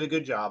still did a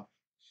good job.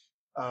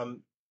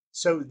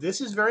 So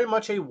this is very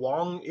much a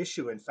Wong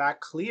issue. In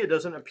fact, Clea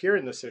doesn't appear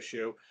in this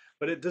issue,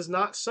 but it does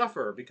not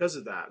suffer because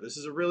of that. This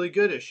is a really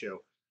good issue.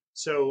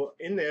 So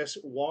in this,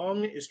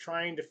 Wong is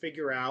trying to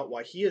figure out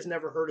why he has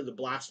never heard of the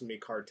Blasphemy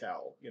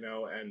Cartel,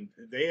 and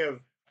they have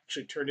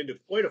actually turned into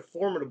quite a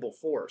formidable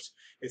force.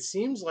 It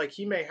seems like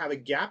he may have a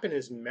gap in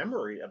his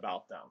memory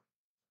about them.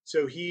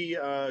 So he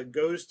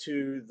goes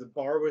to the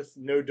bar with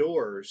no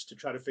doors to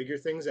try to figure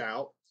things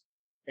out.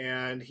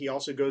 And he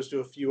also goes to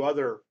a few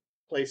other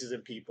places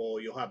and people.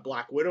 You'll have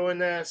Black Widow in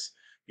this.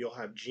 You'll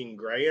have Jean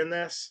Grey in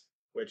this,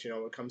 which,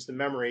 when it comes to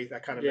memory,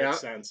 that kind of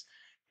makes sense.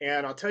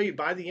 And I'll tell you,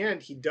 by the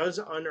end, he does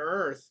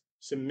unearth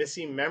some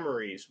missing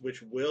memories,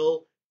 which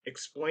will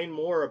explain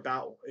more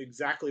about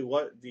exactly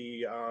what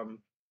the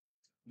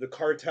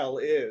cartel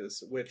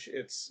is, which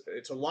it's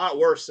a lot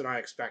worse than I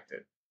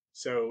expected.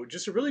 So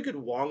just a really good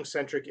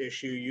Wong-centric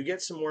issue. You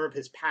get some more of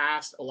his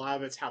past. A lot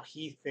of it's how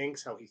he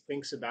thinks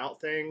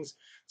about things.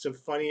 Some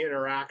funny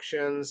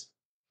interactions,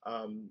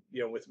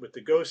 with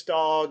the ghost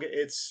dog.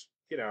 It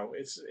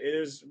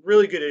is a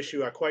really good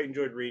issue. I quite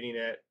enjoyed reading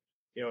it.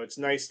 It's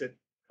nice that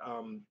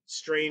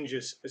Strange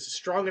it's a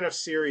strong enough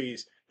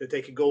series that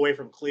they could go away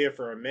from Clea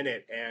for a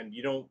minute and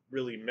you don't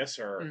really miss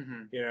her.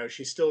 Mm-hmm.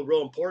 She's still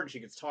real important. She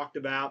gets talked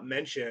about,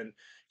 mentioned.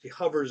 She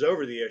hovers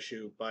over the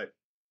issue, but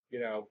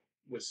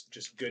was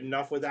just good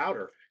enough without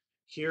her.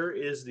 Here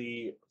is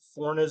the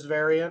Fornes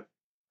variant.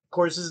 Of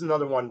course, this is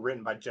another one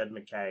written by Jed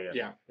McKay.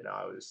 And,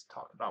 I always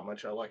talk about how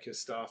much I like his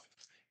stuff.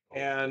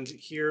 And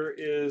here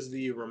is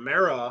the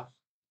Romero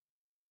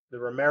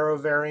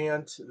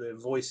variant, the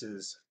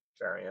Voices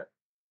variant.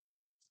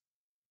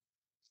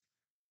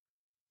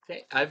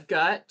 Okay, I've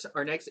got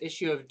our next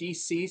issue of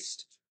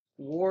Dceased,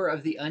 War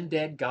of the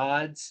Undead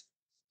Gods.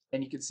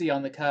 And you can see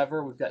on the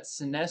cover, we've got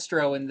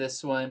Sinestro in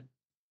this one.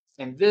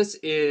 And this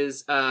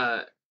is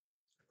a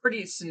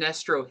pretty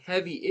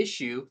Sinestro-heavy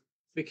issue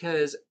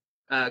because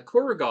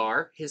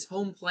Korugar, his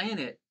home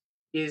planet,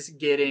 is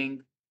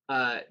getting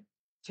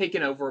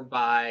taken over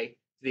by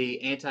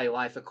the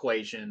anti-life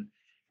equation.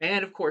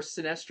 And, of course,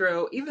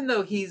 Sinestro, even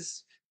though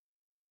he's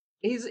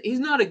he's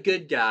not a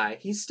good guy.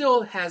 He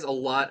still has a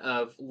lot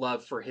of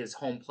love for his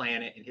home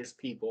planet and his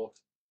people.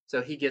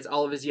 So he gets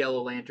all of his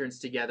Yellow Lanterns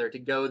together to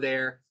go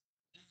there.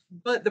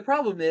 But the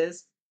problem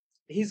is,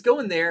 he's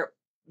going there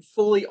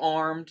fully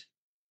armed,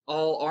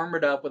 all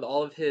armored up with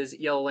all of his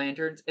Yellow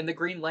Lanterns, and the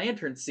Green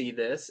Lanterns see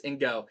this and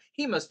go,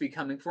 he must be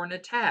coming for an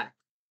attack.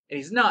 And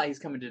he's not, he's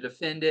coming to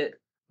defend it.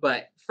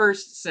 But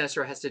first,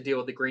 Sinestro has to deal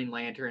with the Green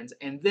Lanterns,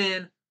 and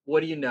then, what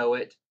do you know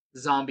it,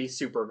 zombie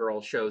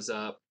Supergirl shows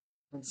up,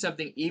 and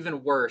something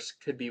even worse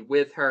could be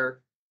with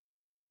her.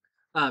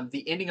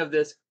 The ending of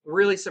this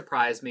really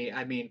surprised me.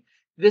 I mean,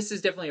 this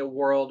is definitely a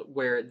world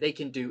where they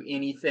can do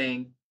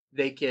anything.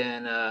 They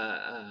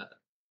can,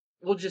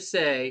 we'll just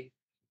say,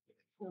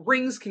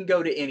 rings can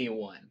go to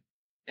anyone,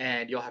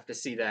 and you'll have to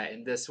see that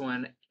in this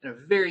one in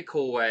a very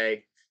cool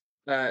way.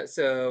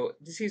 So,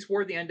 Deceased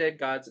War of the Undead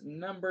Gods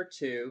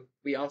 #2.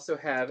 We also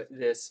have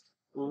this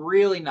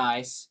really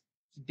nice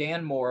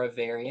Dan Mora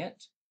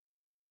variant,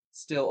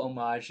 still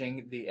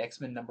homaging the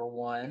X-Men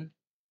 #1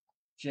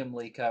 Jim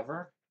Lee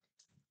cover.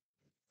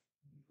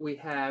 We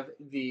have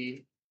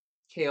the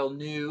Kale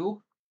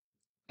New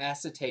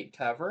acetate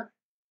cover.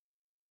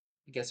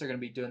 I guess they're going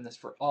to be doing this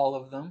for all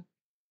of them.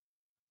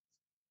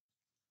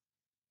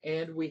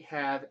 And we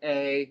have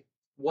a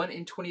 1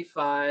 in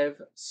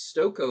 25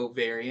 Stoko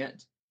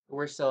variant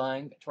we're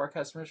selling to our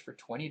customers for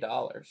 $20.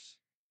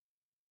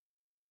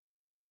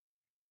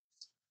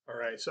 All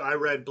right, so I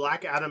read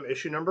Black Adam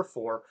issue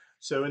 #4.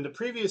 So in the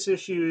previous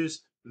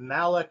issues,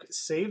 Malik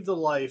saved the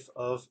life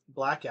of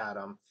Black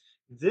Adam.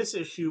 This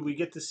issue, we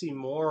get to see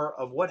more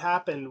of what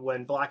happened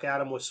when Black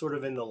Adam was sort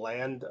of in the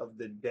land of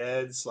the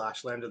dead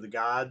 / land of the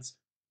gods,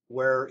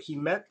 where he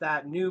met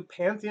that new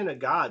pantheon of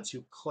gods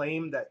who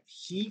claimed that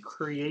he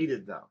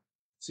created them.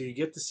 So you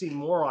get to see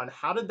more on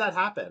how did that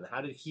happen? How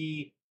did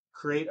he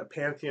create a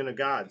pantheon of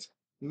gods?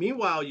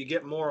 Meanwhile, you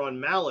get more on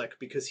Malik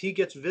because he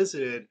gets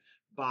visited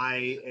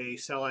by a,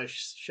 shall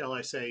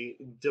I say,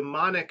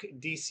 demonic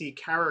DC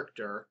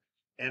character.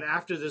 And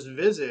after this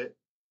visit,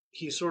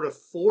 he's sort of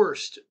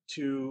forced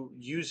to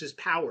use his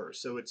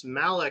powers. So it's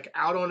Malik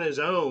out on his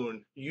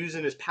own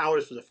using his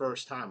powers for the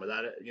first time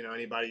without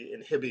anybody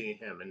inhibiting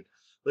him. And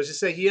let's just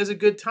say he has a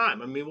good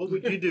time. I mean, what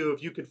would you do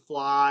if you could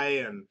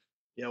fly and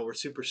were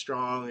super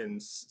strong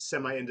and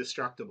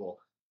semi-indestructible?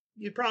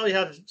 You'd probably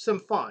have some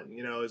fun,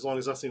 as long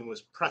as nothing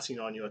was pressing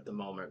on you at the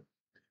moment.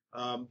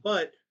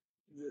 But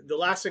the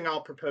last thing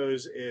I'll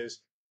propose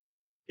is,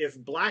 if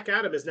Black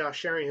Adam is now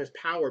sharing his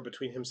power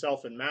between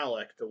himself and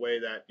Malik the way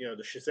that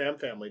the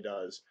Shazam family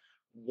does,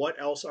 what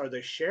else are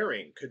they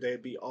sharing? Could they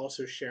be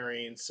also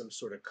sharing some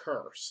sort of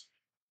curse?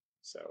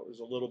 So there's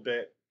a little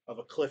bit of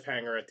a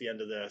cliffhanger at the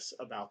end of this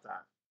about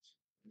that.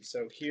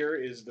 So here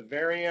is the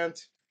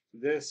variant.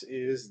 This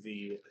is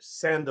the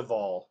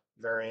Sandoval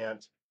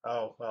variant.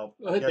 Oh, well,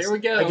 There we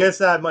go. I guess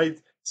that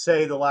might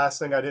say the last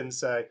thing I didn't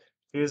say.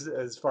 Here's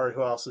as far as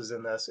who else is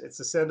in this. It's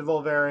the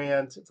Sandoval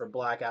variant for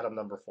Black Adam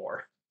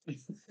 #4.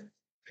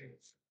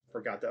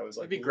 Forgot that was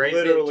like it'd be great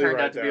literally if it turned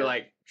right out to there. be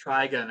like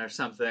Trigun or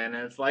something, and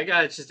it's like,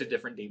 it's just a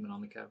different demon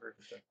on the cover.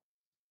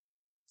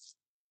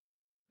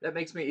 That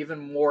makes me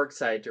even more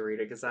excited to read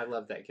it because I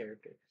love that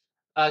character.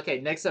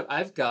 Okay, next up,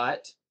 I've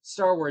got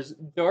Star Wars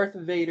Darth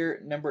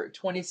Vader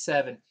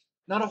 #27.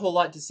 Not a whole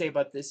lot to say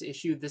about this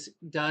issue. This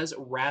does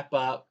wrap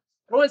up.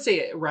 I don't want to say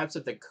it wraps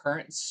up the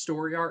current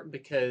story arc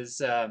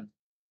because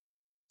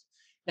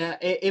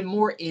it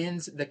more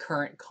ends the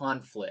current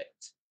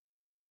conflict.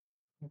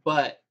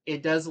 But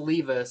it does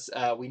leave us,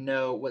 we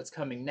know what's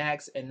coming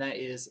next, and that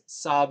is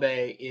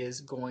Sabe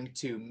is going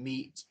to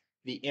meet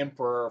the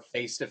Emperor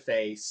face to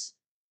face.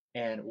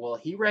 And will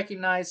he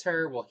recognize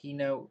her? Will he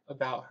know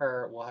about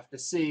her? We'll have to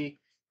see.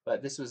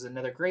 But this was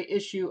another great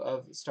issue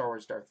of Star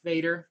Wars Darth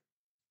Vader.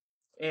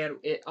 And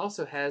it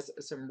also has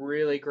some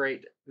really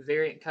great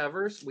variant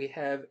covers. We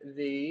have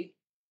the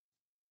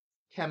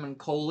Kamen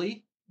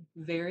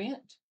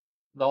variant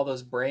with all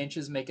those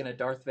branches making a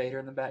Darth Vader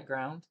in the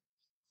background.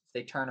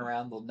 They turn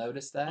around, they'll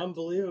notice that.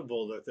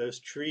 Unbelievable that those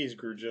trees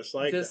grew just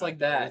like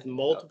that. With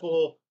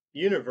multiple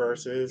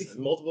universes and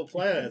multiple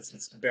planets.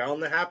 It's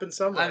bound to happen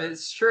somewhere. I mean,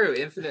 it's true.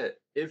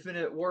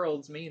 Infinite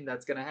worlds mean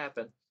that's going to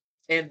happen.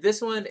 And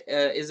this one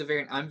is a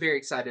variant I'm very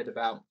excited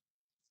about.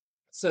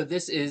 So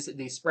this is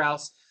the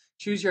Sprouse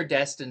Choose Your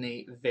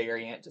Destiny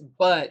variant,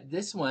 but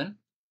this one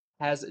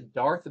has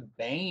Darth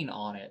Bane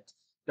on it.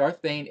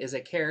 Darth Bane is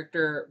a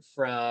character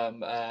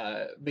from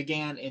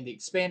began in the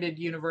expanded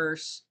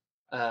universe,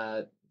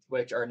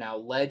 which are now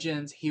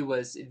legends. He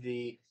was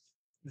the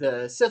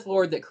Sith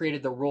Lord that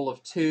created the rule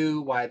of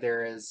two, why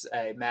there is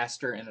a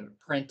master and an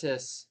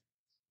apprentice.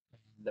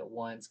 That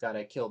one's got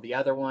to kill the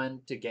other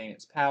one to gain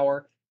its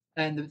power.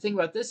 And the thing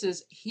about this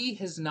is he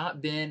has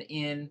not been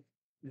in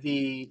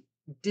the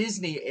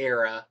Disney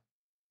era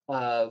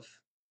of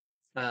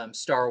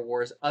Star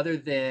Wars other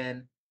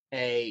than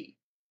a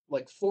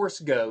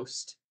Force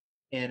Ghost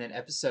in an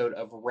episode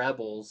of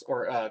Rebels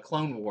or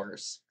Clone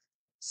Wars.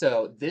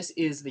 So this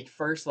is the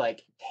first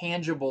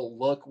tangible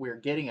look we're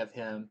getting of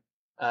him.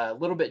 A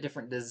little bit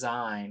different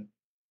design,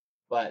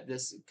 but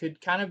this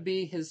could kind of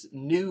be his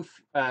new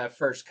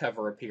first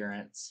cover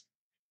appearance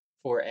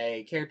for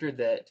a character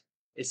that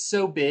is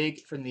so big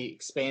from the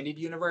expanded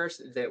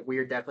universe that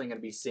we're definitely going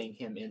to be seeing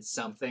him in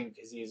something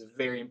because he is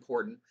very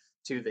important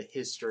to the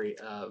history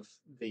of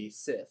the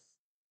Sith.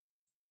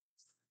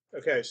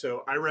 Okay,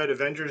 so I read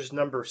Avengers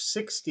number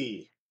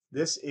 60.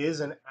 This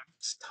is an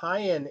X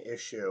tie-in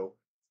issue,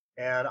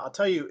 and I'll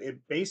tell you, it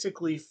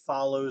basically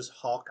follows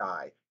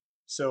Hawkeye.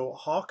 So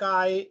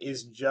Hawkeye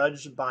is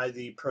judged by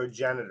the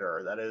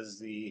progenitor, that is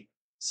the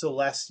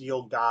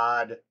celestial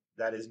god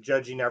that is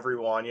judging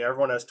everyone. You know,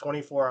 everyone has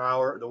 24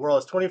 hours. The world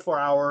has 24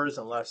 hours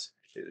unless,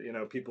 you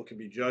know, people can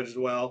be judged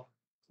well.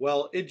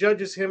 Well, it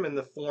judges him in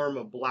the form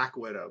of Black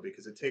Widow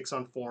because it takes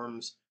on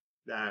forms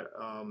that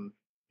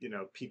you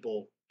know,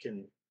 people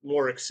can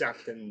more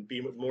accept and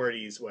be more at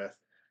ease with.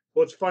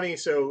 Well, it's funny.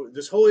 So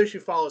this whole issue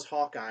follows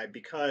Hawkeye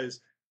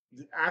because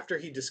after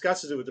he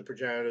discusses it with the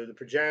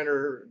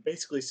progenitor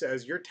basically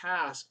says, your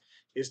task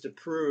is to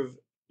prove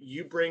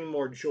you bring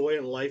more joy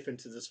and life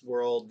into this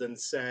world than,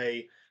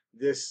 say,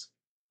 this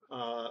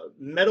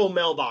metal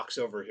mailbox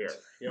over here.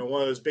 You know,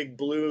 one of those big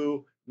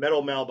blue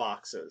metal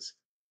mailboxes.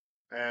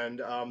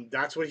 And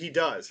that's what he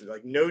does.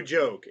 Like, no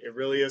joke. It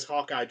really is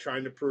Hawkeye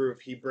trying to prove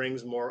he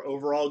brings more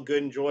overall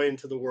good and joy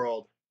into the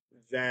world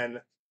than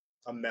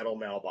a metal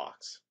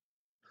mailbox.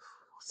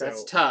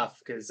 That's So,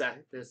 tough because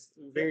that's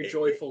very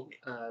joyful.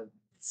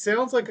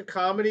 Sounds like a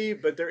comedy,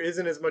 but there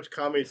isn't as much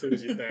comedy to it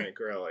as you think,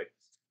 really.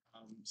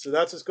 So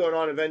that's what's going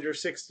on.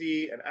 Avengers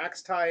 60, an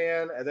X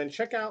tie-in, and then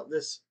check out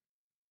this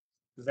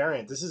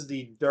variant. This is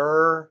the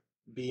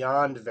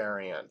Beyond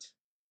variant.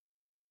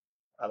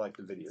 I like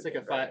the video. It's like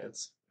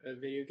a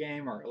video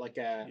game or like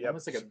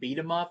almost like a beat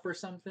 'em up or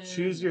something.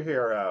 Choose your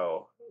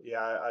hero.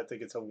 Yeah, I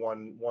think it's a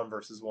one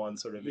versus one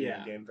sort of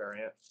video game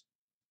variant.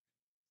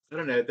 I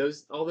don't know,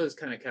 all those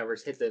kind of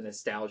covers hit the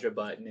nostalgia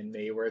button in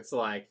me where it's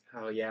like,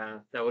 oh yeah,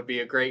 that would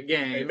be a great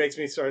game. It makes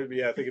me start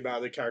to think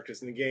about the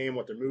characters in the game,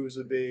 what their moves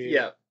would be.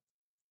 Yeah.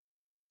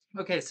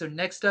 Okay, so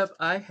next up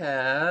I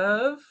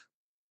have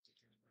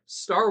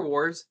Star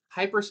Wars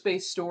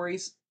Hyperspace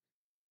Stories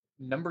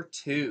number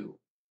 2.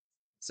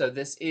 So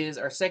this is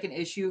our second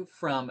issue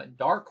from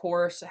Dark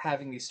Horse,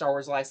 having the Star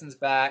Wars license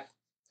back.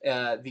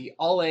 The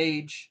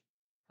all-age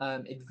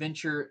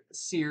adventure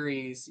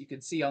series, you can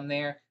see on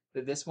there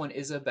that this one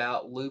is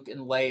about Luke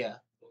and Leia.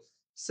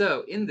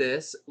 So in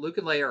this, Luke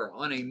and Leia are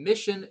on a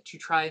mission to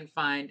try and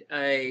find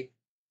a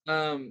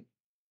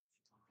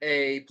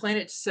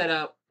planet to set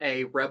up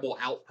a rebel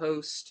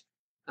outpost.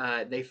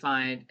 They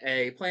find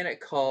a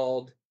planet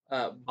called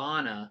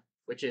Bana,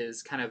 which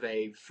is kind of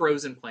a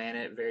frozen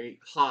planet, very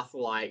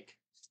Hoth-like.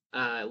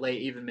 Leia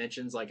even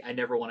mentions, like, I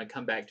never want to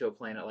come back to a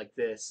planet like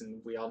this,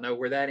 and we all know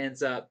where that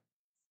ends up.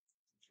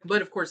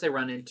 But of course, they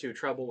run into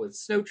trouble with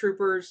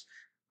snowtroopers,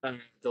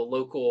 the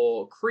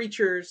local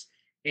creatures,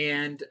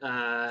 and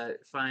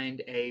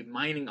find a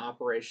mining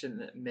operation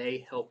that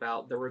may help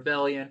out the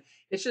rebellion.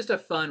 It's just a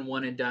fun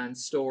one and done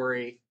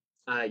story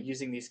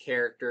using these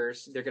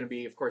characters. They're going to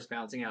be, of course,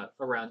 bouncing out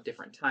around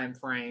different time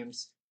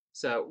frames.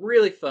 So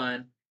really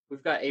fun.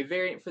 We've got a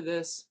variant for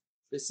this.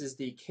 This is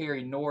the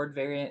Carrie Nord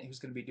variant, who's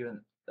going to be doing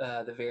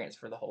the variants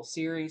for the whole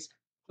series.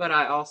 But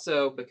I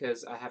also,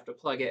 because I have to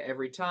plug it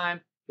every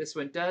time, this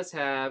one does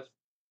have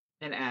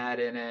an ad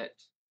in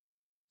it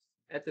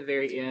at the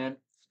very end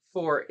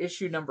for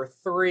issue number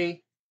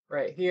 3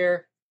 right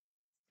here.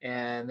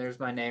 And there's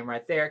my name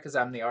right there because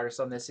I'm the artist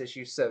on this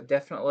issue. So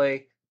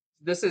definitely,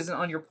 this isn't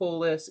on your pull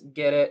list,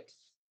 get it,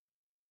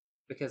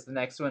 because the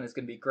next one is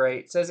going to be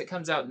great. It says it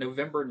comes out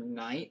November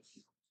 9th,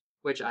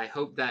 which I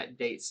hope that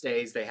date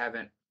stays. They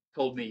haven't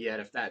told me yet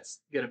if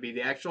that's going to be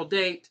the actual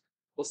date.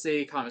 We'll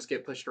see. Comics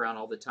get pushed around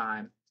all the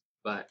time,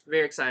 but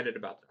very excited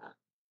about that.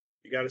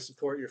 You got to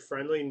support your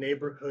friendly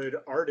neighborhood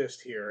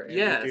artist here,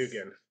 Andy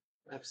Dugan.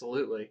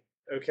 Absolutely.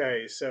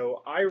 Okay,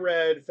 so I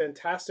read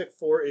Fantastic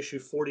Four issue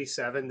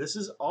 47. This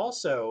is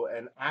also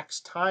an Axe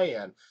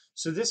tie-in.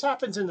 So this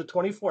happens in the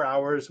 24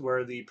 hours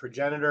where the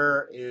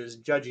progenitor is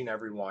judging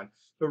everyone.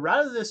 But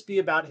rather than this be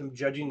about him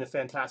judging the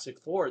Fantastic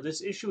Four,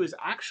 this issue is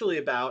actually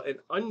about an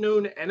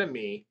unknown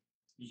enemy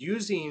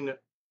using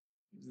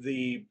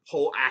the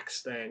whole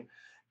Axe thing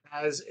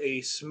as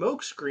a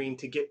smokescreen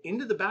to get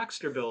into the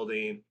Baxter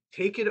building,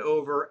 take it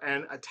over,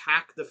 and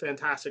attack the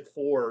Fantastic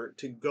Four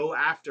to go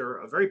after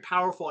a very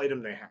powerful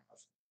item they have.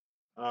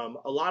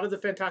 A lot of the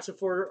Fantastic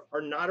Four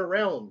are not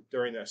around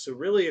during this, so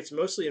really it's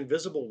mostly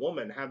Invisible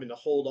Woman having to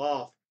hold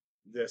off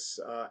this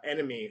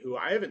enemy who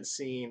I haven't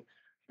seen.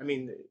 I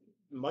mean,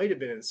 might have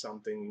been in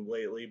something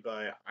lately,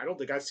 but I don't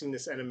think I've seen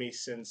this enemy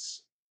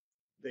since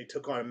they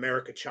took on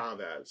America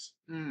Chavez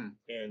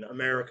in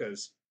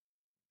America's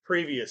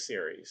previous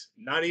series.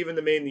 Not even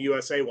the Made in the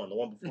USA one, the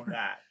one before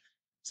that.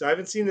 So I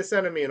haven't seen this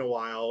enemy in a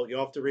while.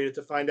 You'll have to read it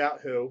to find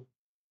out who.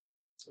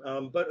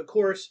 But of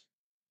course,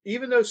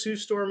 even though Sue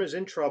Storm is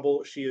in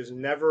trouble, she is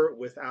never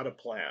without a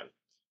plan.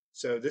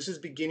 So this is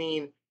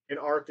beginning an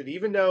arc that,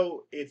 even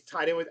though it's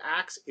tied in with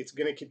Axe, it's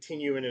going to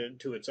continue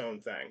into its own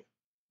thing.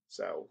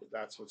 So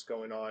that's what's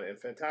going on in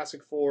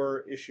Fantastic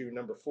Four issue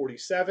number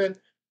 47.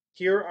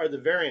 here are the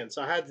variants.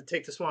 I had to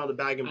take this one out of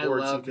the bag and I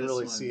board so you love can this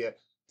really one. see it.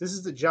 This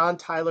is the John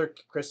Tyler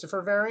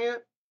Christopher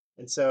variant.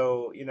 And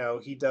so, you know,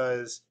 he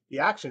does the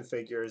action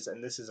figures,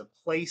 and this is a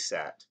play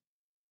set.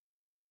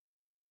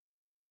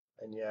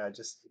 And yeah,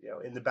 just, you know,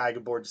 in the bag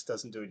of board just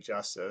doesn't do it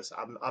justice.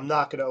 I'm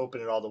not going to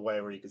open it all the way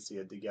where you can see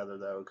it together,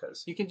 though,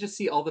 because You can just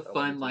see all the I wouldn't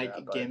fun do like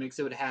that, but gimmicks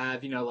it would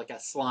have. You know, like a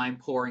slime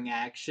pouring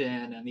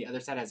action, and the other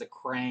side has a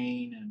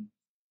crane,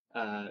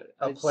 and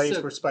a it's place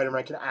so where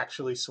Spider-Man can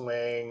actually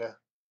swing.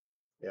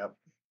 Yep.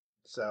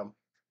 So,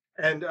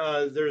 and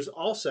there's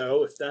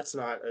also, if that's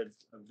not a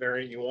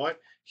variant you want,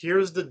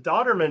 here's the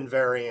Daughterman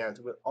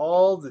variant with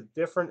all the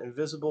different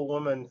Invisible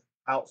Woman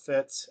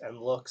outfits and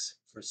looks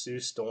for Sue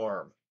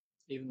Storm.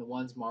 even the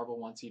ones Marvel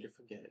wants you to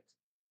forget.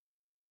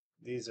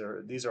 These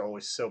are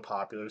always so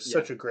popular. It's Yeah.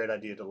 such a great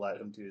idea to let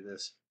him do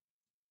this.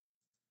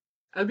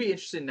 I'd be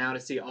interested now to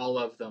see all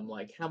of them.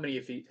 Like, how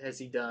many has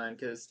he done?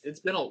 Because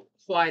it's been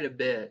quite a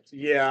bit.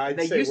 Yeah, I'd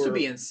They say used to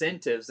be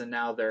incentives, and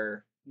now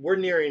they're we're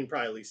nearing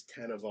probably at least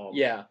 10 of them.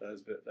 Yeah.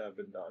 that have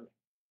been done.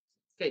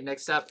 Okay.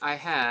 Next up, I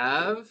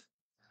have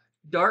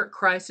Dark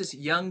Crisis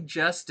Young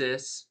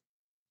Justice,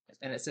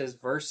 and it says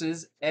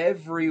versus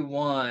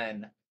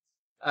everyone.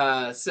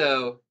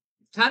 So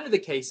kind of the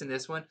case in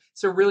this one.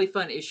 It's a really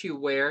fun issue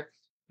where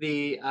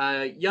the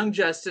Young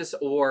Justice,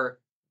 or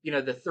you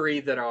know, the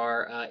three that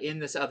are in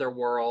this other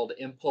world,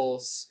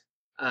 Impulse,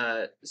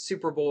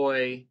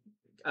 Superboy,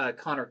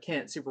 Connor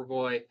Kent,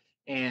 Superboy,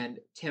 and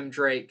Tim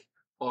Drake,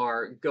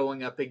 are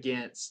going up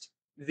against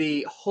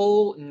the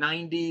whole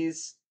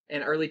 90s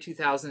and early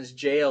 2000s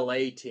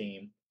JLA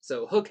team.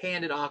 So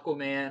Hook-Handed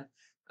Aquaman,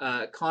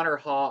 Connor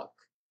Hawk,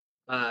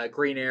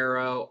 Green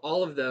Arrow,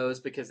 all of those,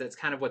 because that's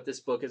kind of what this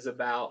book is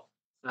about.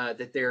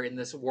 That they're in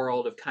this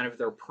world of kind of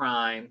their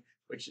prime,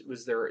 which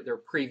was their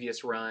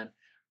previous run.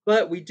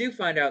 But we do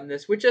find out in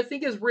this, which I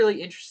think is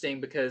really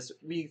interesting, because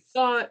we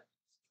thought,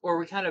 or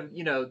we kind of,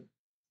 you know,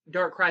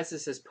 Dark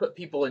Crisis has put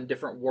people in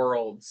different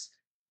worlds,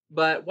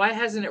 but why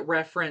hasn't it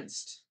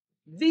referenced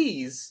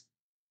this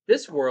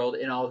world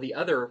in all the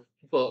other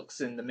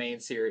books in the main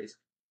series?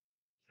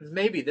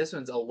 Maybe this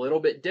one's a little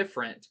bit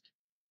different,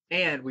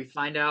 and we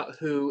find out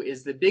who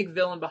is the big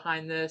villain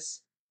behind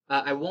this.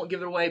 I won't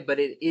give it away, but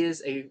it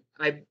is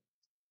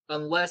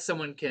unless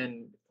someone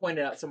can point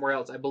it out somewhere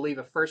else, I believe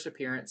a first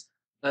appearance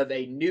of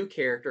a new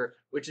character,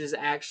 which is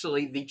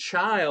actually the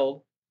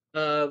child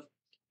of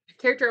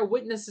a character I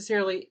wouldn't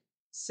necessarily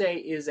say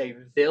is a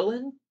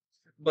villain,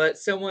 but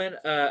someone,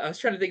 I was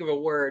trying to think of a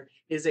word,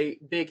 is a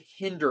big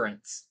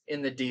hindrance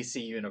in the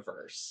DC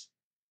universe.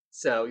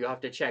 So you'll have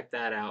to check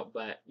that out.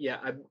 But yeah,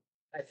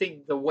 I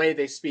think the way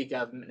they speak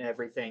of him and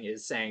everything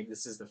is saying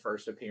this is the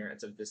first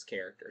appearance of this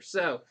character.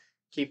 So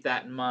keep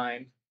that in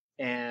mind.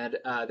 And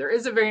there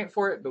is a variant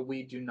for it, but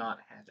we do not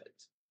have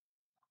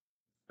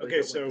it.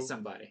 Okay, so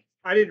somebody.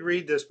 I didn't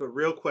read this, but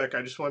real quick,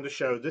 I just wanted to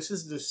show this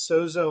is the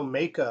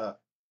Sozomaika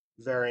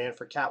variant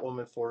for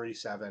Catwoman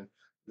 487.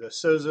 The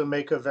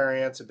Sozomaika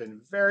variants have been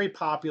very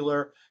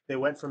popular. They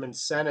went from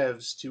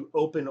incentives to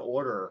open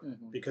order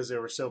because they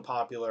were so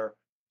popular.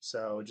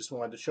 So just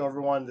wanted to show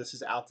everyone this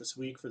is out this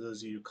week for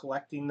those of you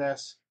collecting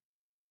this.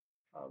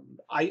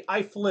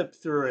 I flipped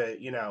through it,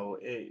 you know,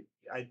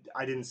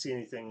 I didn't see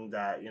anything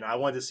that, you know, I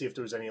wanted to see if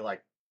there was any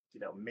like,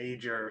 you know,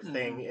 major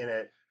thing in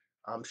it.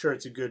 I'm sure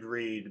it's a good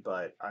read,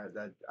 but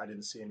I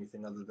didn't see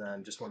anything other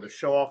than just wanted to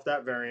show off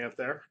that variant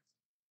there.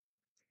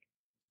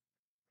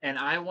 And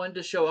I wanted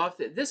to show off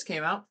that this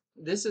came out.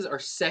 This is our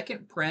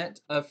second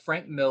print of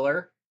Frank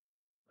Miller.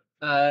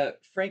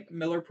 Frank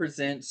Miller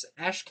presents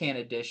Ashcan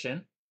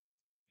edition.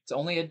 It's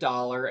only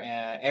 $1,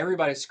 and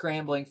everybody's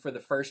scrambling for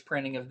the first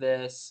printing of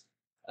this,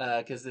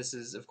 because this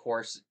is, of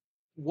course,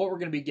 what we're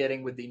going to be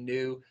getting with the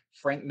new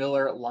Frank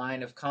Miller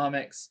line of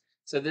comics.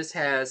 So this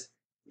has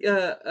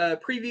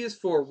previews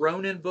for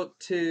Ronin Book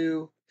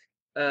 2,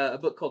 a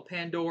book called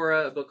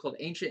Pandora, a book called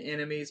Ancient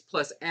Enemies,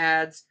 plus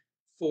ads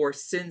for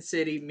Sin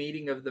City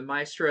Meeting of the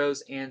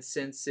Maestros and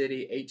Sin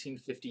City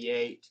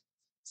 1858.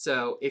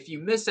 So if you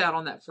missed out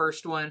on that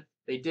first one,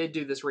 they did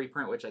do this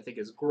reprint, which I think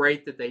is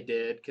great that they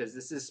did, because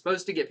this is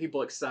supposed to get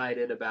people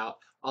excited about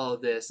all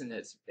of this, and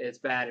it's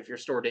bad if your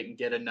store didn't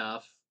get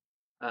enough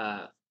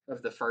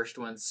of the first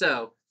one.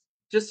 So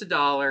just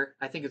 $1.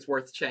 I think it's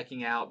worth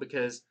checking out,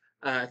 because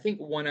I think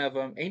one of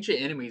them,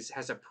 Ancient Enemies,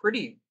 has a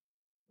pretty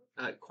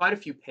quite a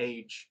few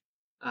page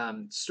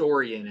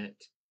story in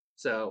it.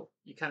 So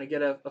you kind of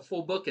get a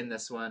full book in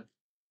this one.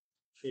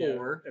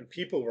 And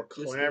people were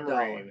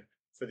clamoring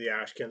for the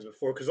Ashcans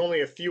before, because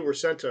only a few were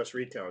sent to us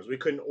retailers. We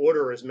couldn't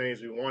order as many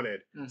as we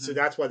wanted, so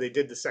that's why they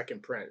did the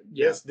second print.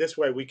 This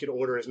way we could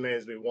order as many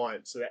as we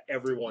want, so that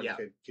everyone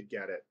could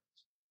get it.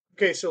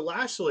 Okay, so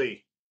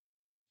lastly,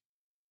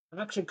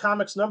 Action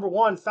Comics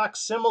 #1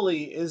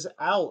 Facsimile is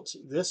out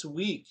this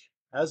week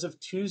as of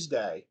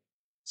Tuesday.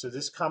 So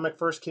this comic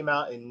first came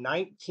out in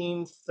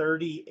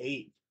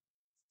 1938.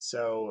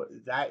 So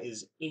that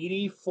is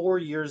 84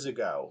 years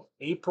ago.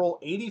 April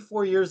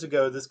 84 years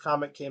ago, this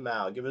comic came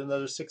out. Give it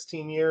another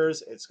 16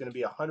 years, it's going to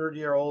be a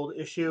 100-year-old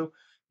issue.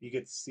 You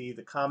get to see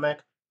the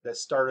comic that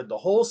started the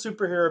whole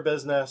superhero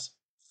business.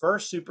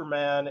 First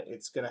Superman.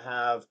 It's going to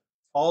have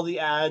all the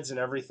ads and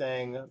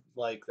everything,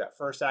 like that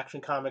first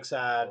Action Comics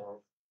ad.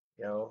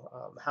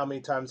 How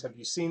many times have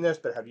you seen this?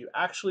 But have you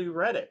actually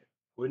read it?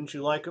 Wouldn't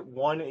you like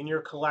one in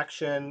your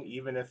collection,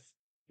 even if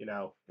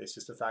it's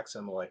just a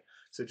facsimile?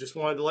 So just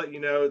wanted to let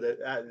you know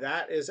that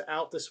that is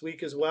out this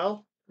week as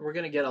well. We're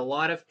gonna get a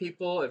lot of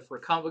people for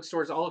comic book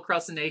stores all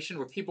across the nation,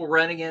 with people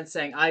running in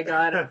saying, "I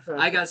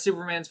got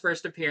Superman's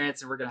first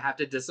appearance," and we're gonna have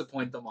to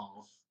disappoint them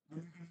all.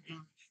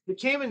 It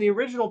came in the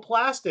original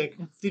plastic.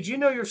 Did you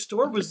know your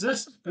store was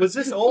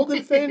this old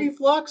Infinity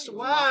Flux?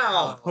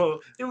 Wow,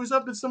 it was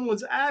up in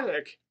someone's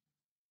attic.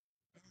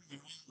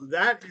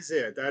 That is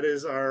it. That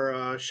is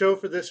our show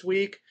for this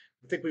week.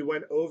 I think we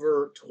went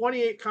over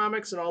 28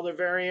 comics and all their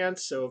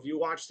variants. So if you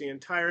watched the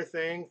entire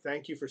thing,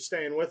 thank you for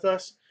staying with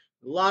us.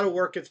 A lot of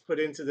work gets put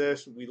into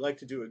this. We like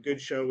to do a good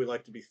show. We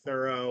like to be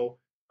thorough.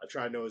 I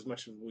try to know as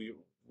much as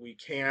we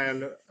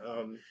can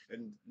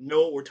and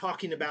know what we're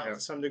talking about to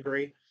some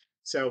degree.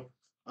 So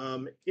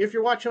if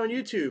you're watching on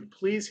YouTube,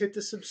 please hit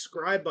the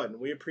subscribe button.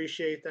 We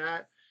appreciate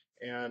that.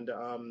 And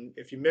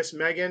if you miss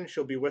Megan,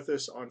 she'll be with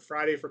us on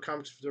Friday for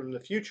Comics from the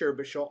Future,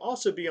 but she'll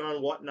also be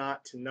on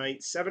Whatnot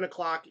tonight, 7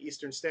 o'clock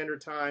Eastern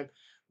Standard Time,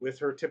 with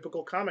her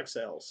typical comic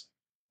sales.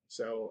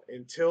 So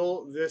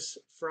until this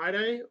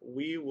Friday,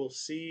 we will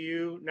see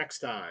you next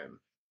time.